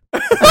fist.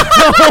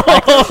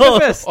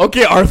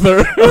 Okay,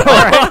 Arthur.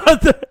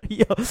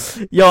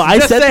 Yo, I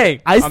Just said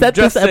saying. I I'm said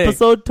just this saying.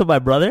 episode to my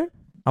brother.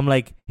 I'm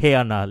like, hey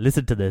Anna,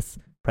 listen to this,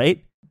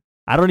 right?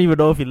 I don't even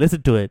know if he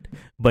listened to it,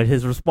 but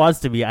his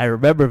response to me, I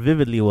remember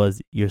vividly,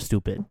 was, "You're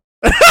stupid."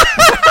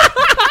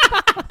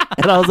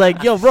 And I was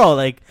like, yo, bro,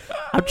 like,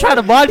 I'm trying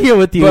to bond here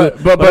with you.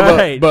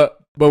 But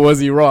was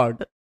he wrong?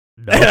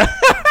 No.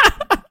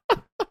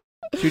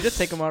 Should we just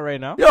take him out right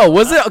now? Yo,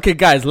 was it okay,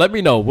 guys? Let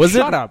me know. Was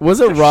Shut it up. was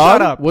it Just wrong?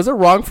 shut up. Was it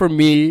wrong for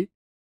me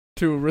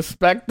to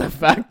respect the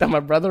fact that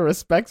my brother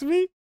respects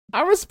me?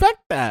 I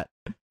respect that.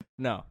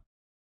 No.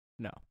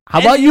 How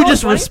And about you you know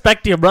just what's funny?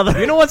 respect your brother?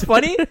 You know what's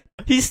funny?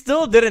 He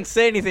still didn't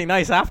say anything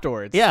nice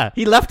afterwards. Yeah.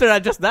 He left it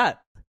at just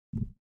that.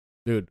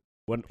 Dude,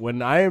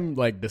 when I am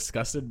like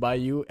disgusted by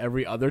you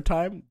every other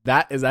time,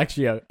 that is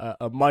actually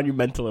a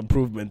monumental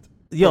improvement.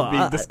 Yo, from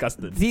being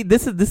disgusted. See,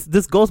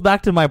 this goes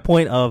back to my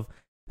point of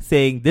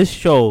saying this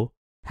show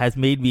has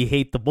made me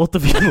hate the both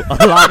of you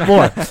a lot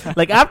more.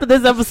 Like after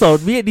this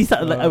episode, me and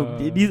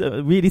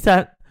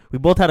Nissan, we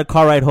both had a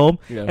car ride home,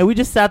 and we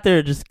just sat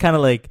there, just kind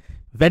of like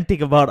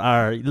venting about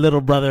our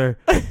little brother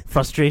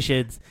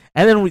frustrations.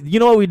 And then you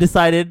know what we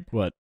decided?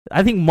 What?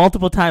 I think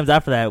multiple times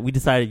after that, we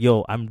decided,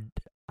 yo,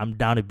 I'm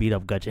down to beat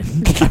up Gudgeon.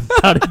 I'm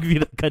down to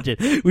beat up Gudgeon.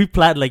 We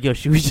planned like, yo,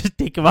 should we just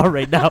take him out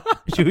right now?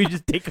 Should we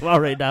just take him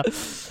out right now?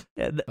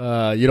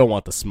 You don't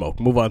want the smoke.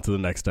 Move on to the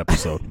next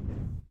episode.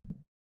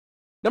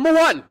 Number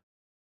 1.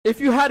 If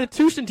you had a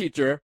tuition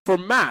teacher for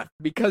math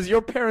because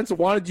your parents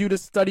wanted you to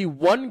study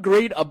one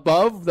grade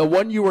above the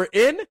one you were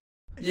in,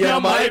 you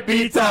might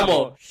be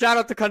Tamil. Shout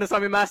out to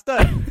Kandasamy Master.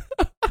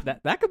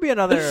 that could be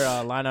another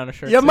line on a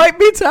shirt. You might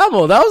be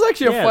Tamil. That was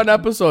actually a Yeah. fun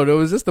episode. It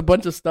was just a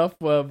bunch of stuff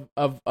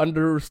of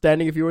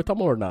understanding if you were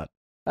Tamil or not.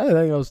 I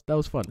think that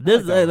was fun.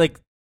 This like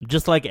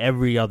just like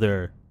every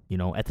other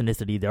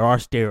ethnicity, there are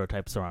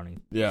stereotypes surrounding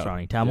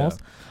Tamils.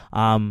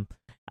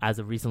 As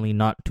of recently,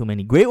 not too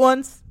many great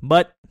ones,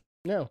 but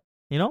Yeah.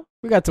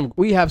 We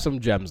have some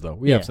gems though.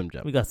 We have some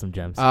gems. We got some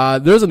gems.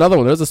 There's another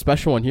one. There's a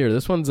special one here.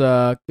 This one's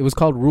it was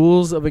called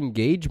Rules of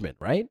Engagement,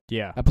 right?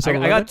 Yeah. Episode I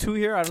 11? got 2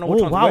 here. I don't know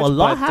which Oh one's wow, which, a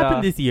lot but,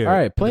 happened this year. All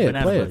right, play it.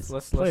 Banana Play Boys. it.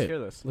 Let's Play it. hear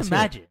this. Let's hear it.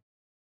 Imagine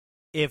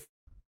if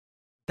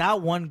that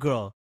one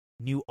girl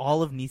knew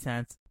all of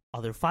Nissan's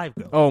other 5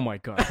 girls. Oh my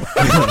god.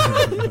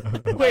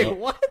 Wait,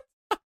 what?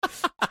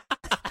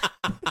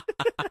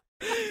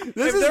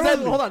 This is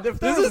deadly. Hold on. If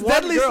there This was is one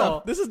deadly girl,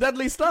 stuff. This is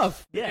deadly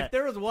stuff. Yeah. If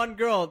there was one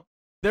girl,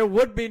 there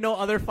would be no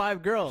other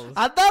 5 girls.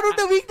 அதான்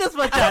உன்னோட weakness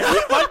மச்சான். நீ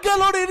 1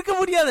 girlோட இருக்க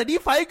முடியாது. நீ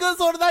 5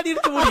 girlsோட தான்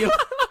இருக்க முடியும்.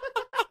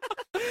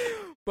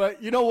 But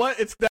you know what?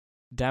 It's that.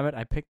 Damn it,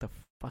 I picked the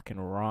fucking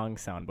wrong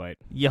soundbite.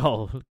 Yo,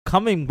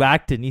 coming back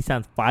to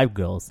Nissan's 5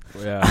 girls.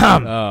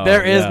 Yeah.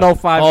 There is no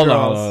 5 Hold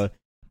girls.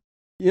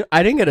 on.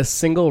 I didn't get a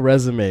single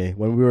resume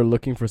when we were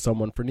looking for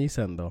someone for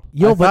Nissan though.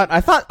 Yo,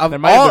 I thought of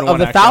There might have been all of one,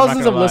 the actually, I'm not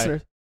thousands gonna of lie.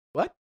 listeners.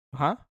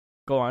 Huh?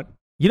 Go on.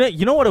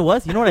 You know what it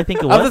was? You know what I think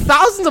it Of was? the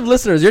thousands of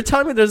listeners, you're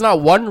telling me there's not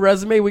one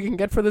resume we can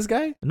get for this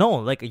guy? No,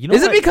 like you know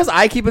Is it what? because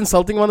I keep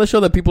insulting him on the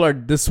show that people are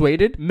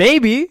dissuaded?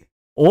 Maybe.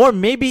 Or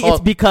maybe Oh,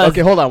 it's because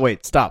Okay, hold on,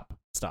 wait, stop.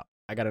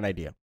 I got an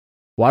idea.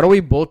 Why don't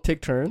we both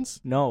take turns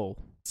No.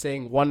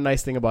 saying one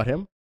nice thing about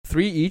him?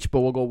 3 each,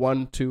 but we'll go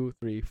 1, 2,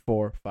 3,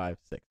 4, 5,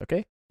 6.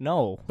 Okay? No.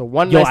 So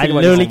one yo, nice I thing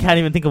about literally Nissan. can't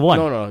even think of one.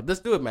 No,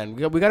 let's do it, man.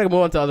 We got to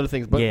move on to other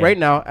things. But Yeah. right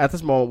now, at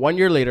this moment, 1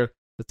 year later,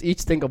 let's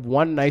each think of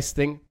one nice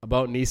thing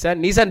about Nissan.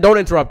 Nissan, don't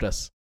interrupt us.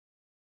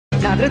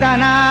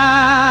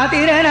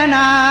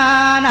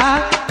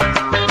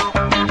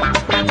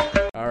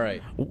 All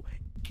right.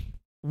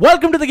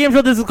 Welcome to the game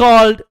show. This is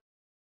called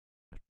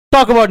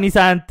Talk About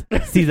Nissan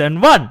Season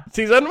 1.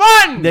 Season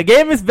 1! The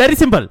game is very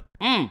simple.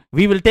 Mm.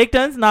 We will take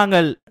turns.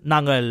 நாங்கள்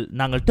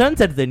turns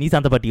எடுத்து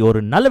நிசாந்த பத்தி ஒரு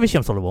நல்ல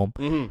விஷயம் சொல்லுவோம்.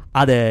 Mm-hmm.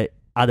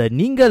 அத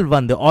நீங்கள்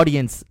வந்து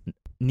ஆடியன்ஸ்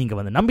நீங்க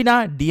வந்து நம்பினா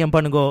டிஎம்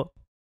பண்ணுங்க,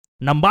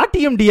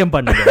 நம்பாட்டியும் டிஎம்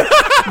பண்ணுங்க.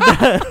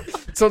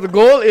 So the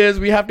goal is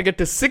we have to get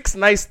to 6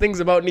 nice things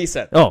about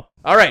Nissan. Oh.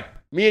 All right.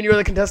 Me and you are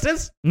the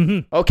contestants? Mhm.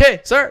 Okay,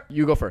 sir.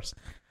 You go first.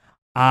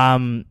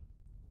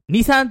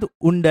 Nishant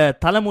உண்ட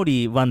தலைமுடி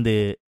வந்து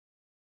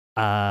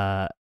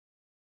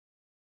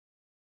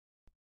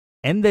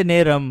எந்த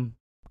நேரம்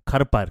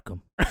கருப்பா இருக்கும்?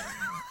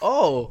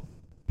 Oh,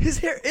 his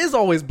hair is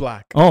always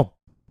black. Oh.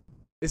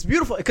 It's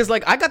beautiful because,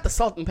 like, I got the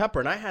salt and pepper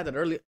and I had it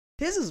earlier.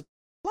 His is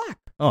black.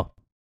 Oh.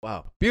 Wow.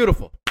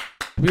 Beautiful.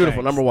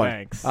 Beautiful. Thanks, Number 1.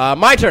 thanks.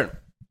 My turn.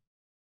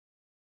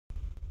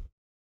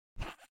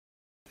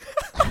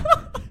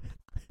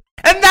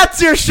 And that's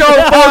your show,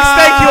 folks.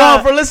 Thank you all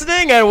for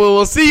listening, and we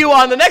will see you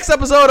on the next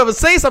episode of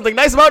Say Something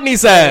Nice About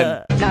Nissan.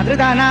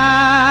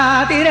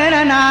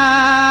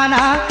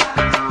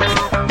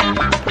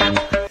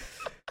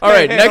 All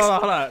right, Hey, next.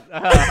 Hold on.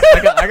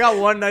 I got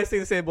one nice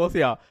thing to say to both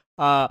of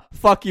y'all.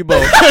 Fuck you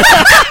both.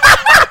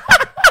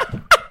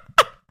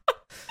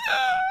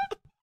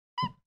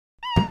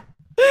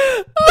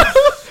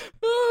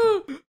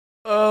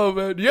 Oh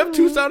man, do you have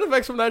 2 sound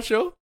effects from that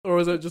show, or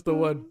was it just the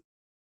one?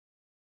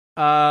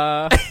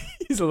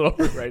 He's a little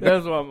hurt right now.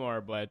 There's one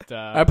more, but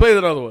I played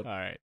another one. all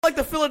right. Like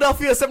the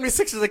Philadelphia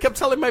 76ers, I kept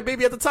telling my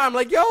baby at the time,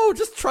 like, yo,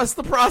 just trust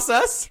the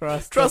process.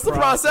 Trust the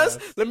process.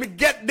 Let me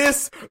get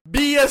this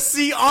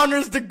BSc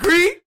honors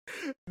degree.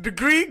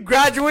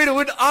 Graduated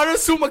with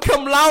honors, summa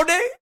cum laude.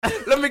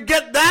 Let me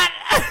get that.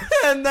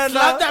 And then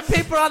Slap that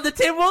paper on the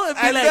table and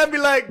be and like, then be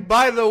like,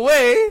 by the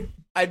way,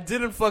 I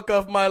didn't fuck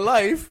off my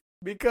life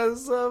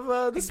because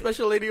of the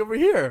special lady over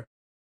here.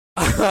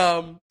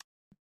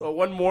 So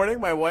one morning,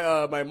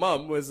 my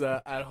mom was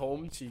at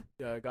home. She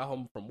got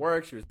home from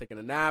work. She was taking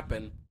a nap,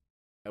 and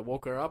I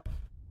woke her up.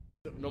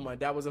 No, my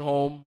dad wasn't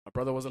home. My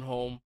brother wasn't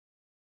home.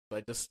 So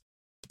I just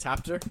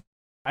tapped her.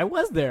 I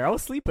was there. I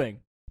was sleeping.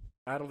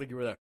 I don't think you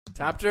were there.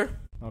 Tapped her,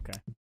 Okay.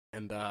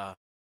 and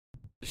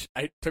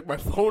I took my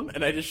phone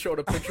and I just showed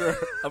a picture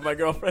of my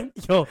girlfriend,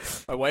 yo,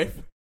 my wife.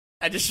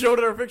 I just showed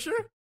her a picture.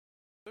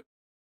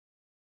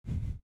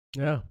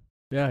 Yeah.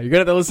 You're gonna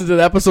have to listen to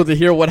the episode to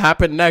hear what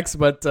happened next,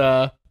 but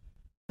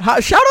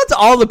Shout out to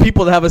all the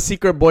people that have a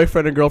secret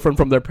boyfriend and girlfriend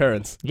from their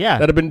parents Yeah.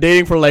 that have been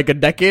dating for like a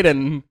decade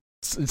and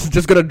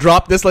just gonna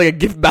drop this like a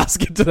gift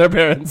basket to their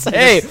parents.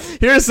 Hey,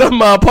 here's some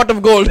pot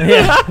of gold.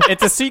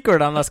 It's a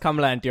secret unless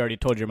Kamala Auntie already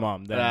told your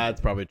mom. Then.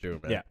 That's probably true,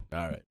 man. Yeah.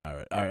 All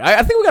right.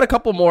 I think we got a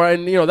couple more,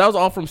 and that was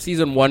all from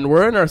season 1.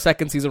 We're in our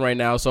second season right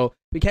now, so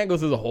we can't go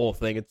through the whole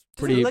thing. It's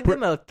pretty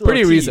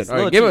pretty recent.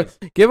 All right,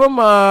 give them.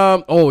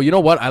 Oh, you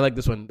know what? I like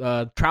this one.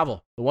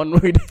 Travel. The one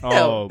we did.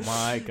 Oh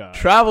my god.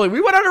 Traveling.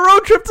 We went on a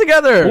road trip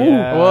together.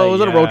 Yeah, Well, it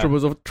wasn't a road yeah. trip. It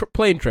was a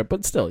plane trip,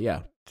 but still,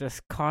 yeah.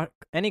 Just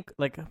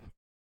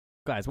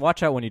guys,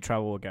 watch out when you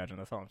travel with Gadget.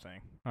 That's all I'm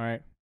saying. All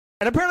right.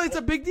 And apparently, it's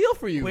a big deal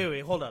for you. Wait,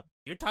 hold up.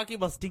 You're talking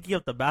about stinking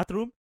up the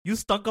bathroom? You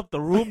stunk up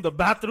the room, the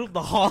bathroom,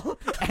 the hall,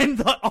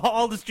 and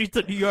all the streets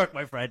of New York,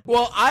 my friend.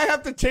 Well, I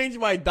have to change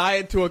my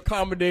diet to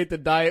accommodate the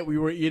diet we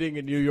were eating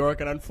in New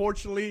York, and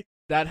unfortunately,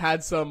 that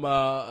had some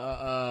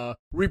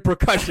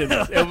repercussions,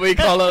 if we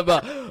call them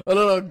a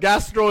little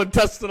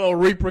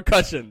gastrointestinal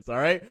repercussions. All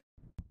right.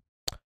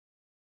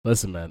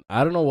 Listen, man,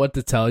 I don't know what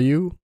to tell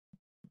you.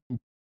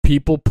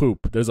 People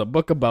poop. There's a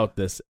book about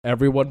this.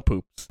 Everyone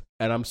poops,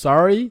 and I'm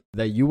sorry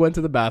that you went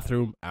to the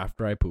bathroom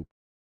after I pooped.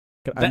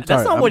 That's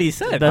not what he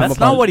said. That's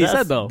not what he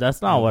said, though.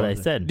 That's not what I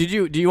said. Do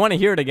you want to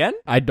hear it again?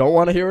 I don't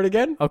want to hear it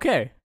again,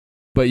 Okay.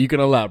 but you can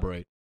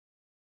elaborate.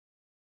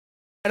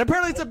 And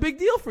apparently, it's a big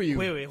deal for you.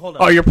 Wait, hold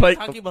up. Oh, you're playing.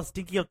 talking about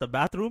stinking up the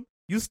bathroom?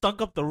 You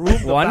stunk up the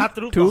room, the 1,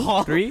 bathroom, 2, the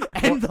hall, 3,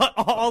 and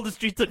all the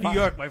streets of New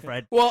York, my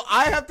friend. Well,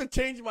 I have to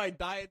change my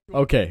diet.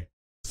 Okay,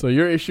 so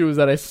your issue is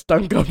that I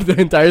stunk up the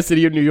entire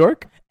city of New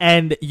York?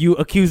 And you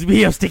accuse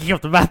me of stinking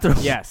up the bathroom.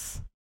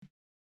 Yes.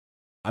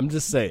 I'm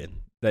just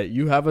saying that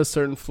you have a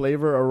certain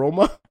flavor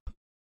aroma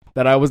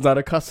that I was not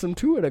accustomed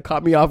to, and it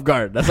caught me off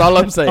guard. That's all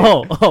I'm saying.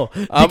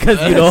 Because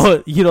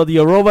the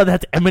aroma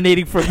that's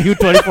emanating from you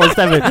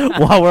 24/7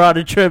 while we're on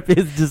a trip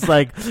is just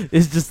like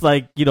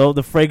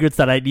the fragrance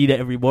that I need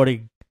every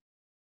morning.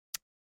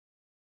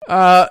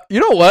 You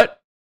know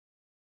what?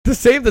 To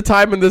save the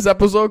time in this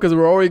episode, because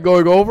we're already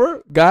going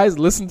over, guys,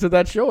 listen to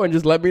that show and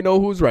just let me know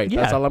who's right.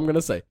 Yeah. That's all I'm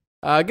gonna say.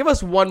 Give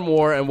us one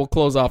more, and we'll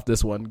close off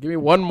this one. Give me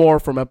one more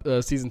from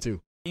season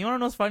 2. You want to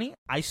know what's funny?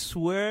 I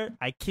swear,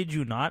 I kid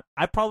you not,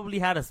 I probably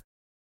had a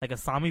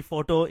Sami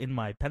photo in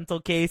my pencil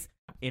case,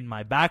 in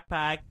my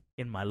backpack,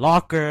 in my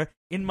locker,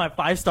 in my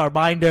 5-star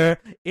binder,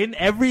 in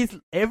every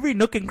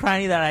nook and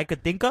cranny that I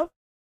could think of,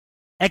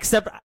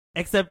 except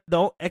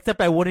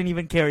I wouldn't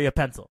even carry a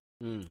pencil.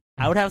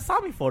 I would have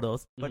Sami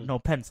photos, but no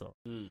pencil.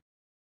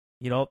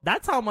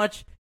 That's how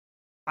much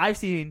I've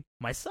seen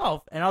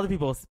myself and other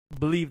people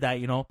believe that,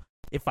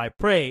 if I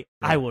pray,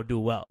 I will do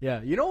well.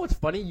 Yeah, you know what's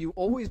funny? You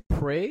always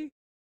pray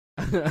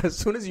as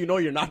soon as you know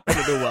you're not going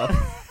to do well.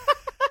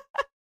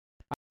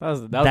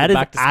 That is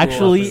back to school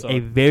actually episode. a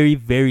very,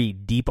 very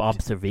deep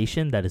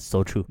observation that is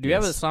so true. Do you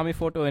have a Sami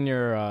photo in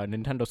your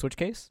Nintendo Switch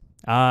case?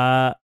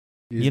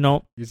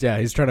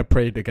 He's trying to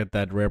pray to get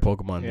that rare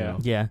Pokemon. Yeah.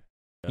 Yeah.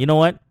 You know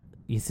what?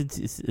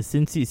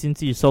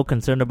 Since you're so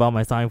concerned about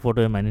my Sami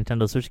photo in my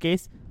Nintendo Switch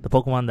case, the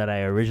Pokemon that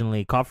I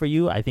originally caught for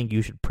you, I think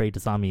you should pray to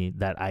Sami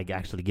that I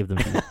actually give them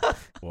to you.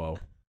 Whoa.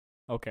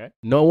 Okay.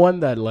 Anyone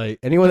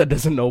that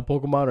doesn't know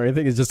Pokemon or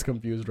anything is just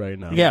confused right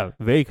now. Yeah,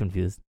 very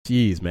confused.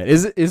 Jeez, man.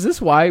 Is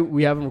this why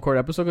we haven't recorded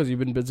an episode? Because you've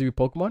been busy with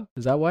Pokemon?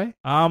 Is that why?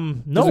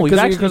 No,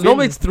 because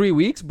normally it's 3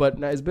 weeks, but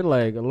it's been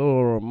like a little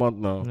over a month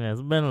now. Yeah,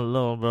 it's been a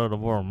little bit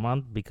over a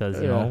month because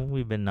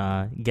we've been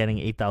getting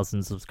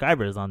 8,000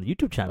 subscribers on the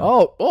YouTube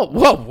channel.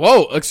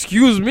 Whoa!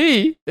 Excuse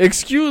me.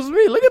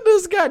 Look at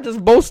this guy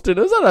just boasting.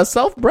 Is that a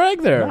self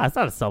brag there? Nah, it's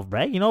not a self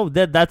brag.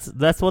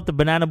 That's what the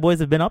Banana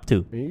Boys have been up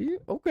to.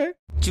 Okay.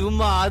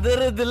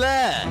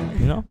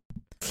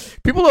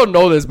 People don't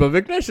know this, but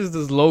Viknesh is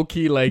this low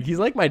key, he's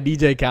like my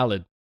DJ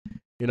Khaled.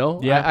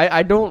 Yeah.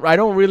 I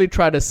don't really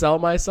try to sell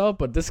myself,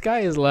 but this guy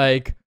is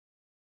like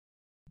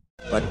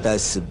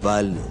பட்டாசு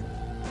பால்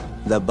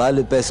இந்த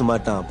பால் பேச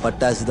மாட்டான்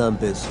பட்டாசு தான்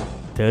பேசும்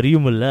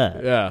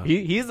தெரியுமில்ல. Yeah.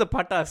 He's the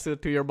patas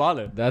to your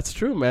baller. That's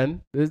true,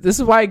 man. This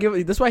is why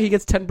he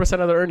gets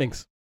 10% of the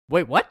earnings.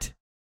 Wait, what?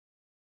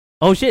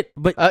 Oh shit!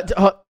 But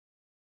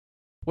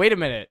Wait a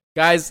minute.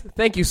 Guys,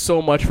 thank you so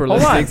much for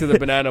listening to the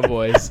Banana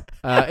Boys.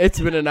 It's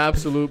been an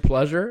absolute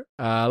pleasure.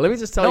 Let me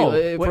just tell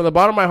you, from the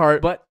bottom of my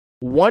heart, But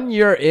 1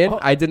 year in,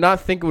 I did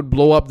not think it would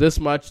blow up this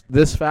much,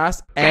 this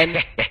fast, and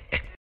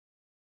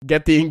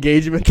get the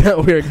engagement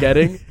that we're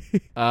getting.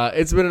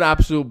 It's been an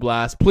absolute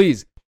blast.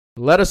 Please,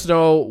 let us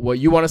know what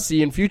you want to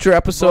see in future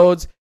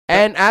episodes.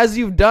 And as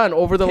you've done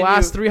over the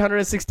last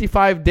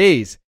 365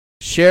 days,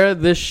 share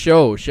this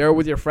show. Share it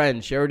with your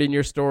friends. Share it in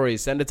your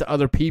stories. Send it to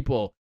other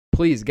people.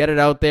 Please get it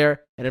out there.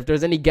 And if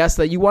there's any guests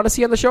that you want to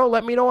see on the show,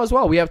 let me know as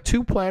well. We have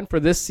 2 planned for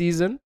this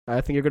season.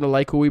 I think you're going to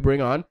like who we bring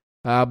on.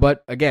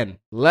 But again,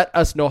 let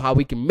us know how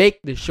we can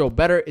make this show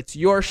better. It's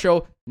your show,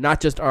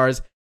 not just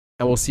ours.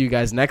 And we'll see you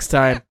guys next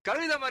time.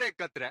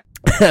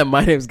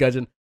 My name's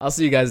Gajan. I'll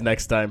see you guys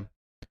next time.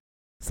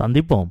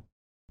 Sandipom.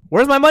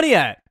 where's my money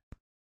at?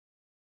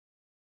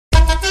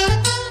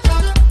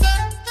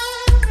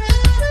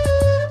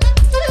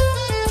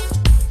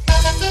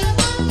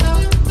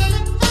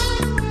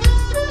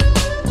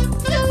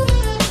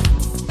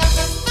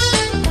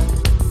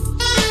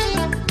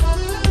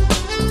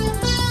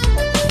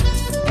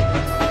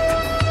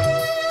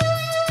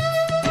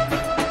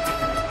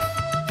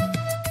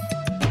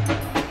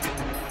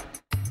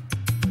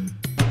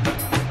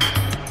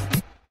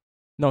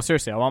 No,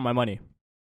 seriously, I want my money.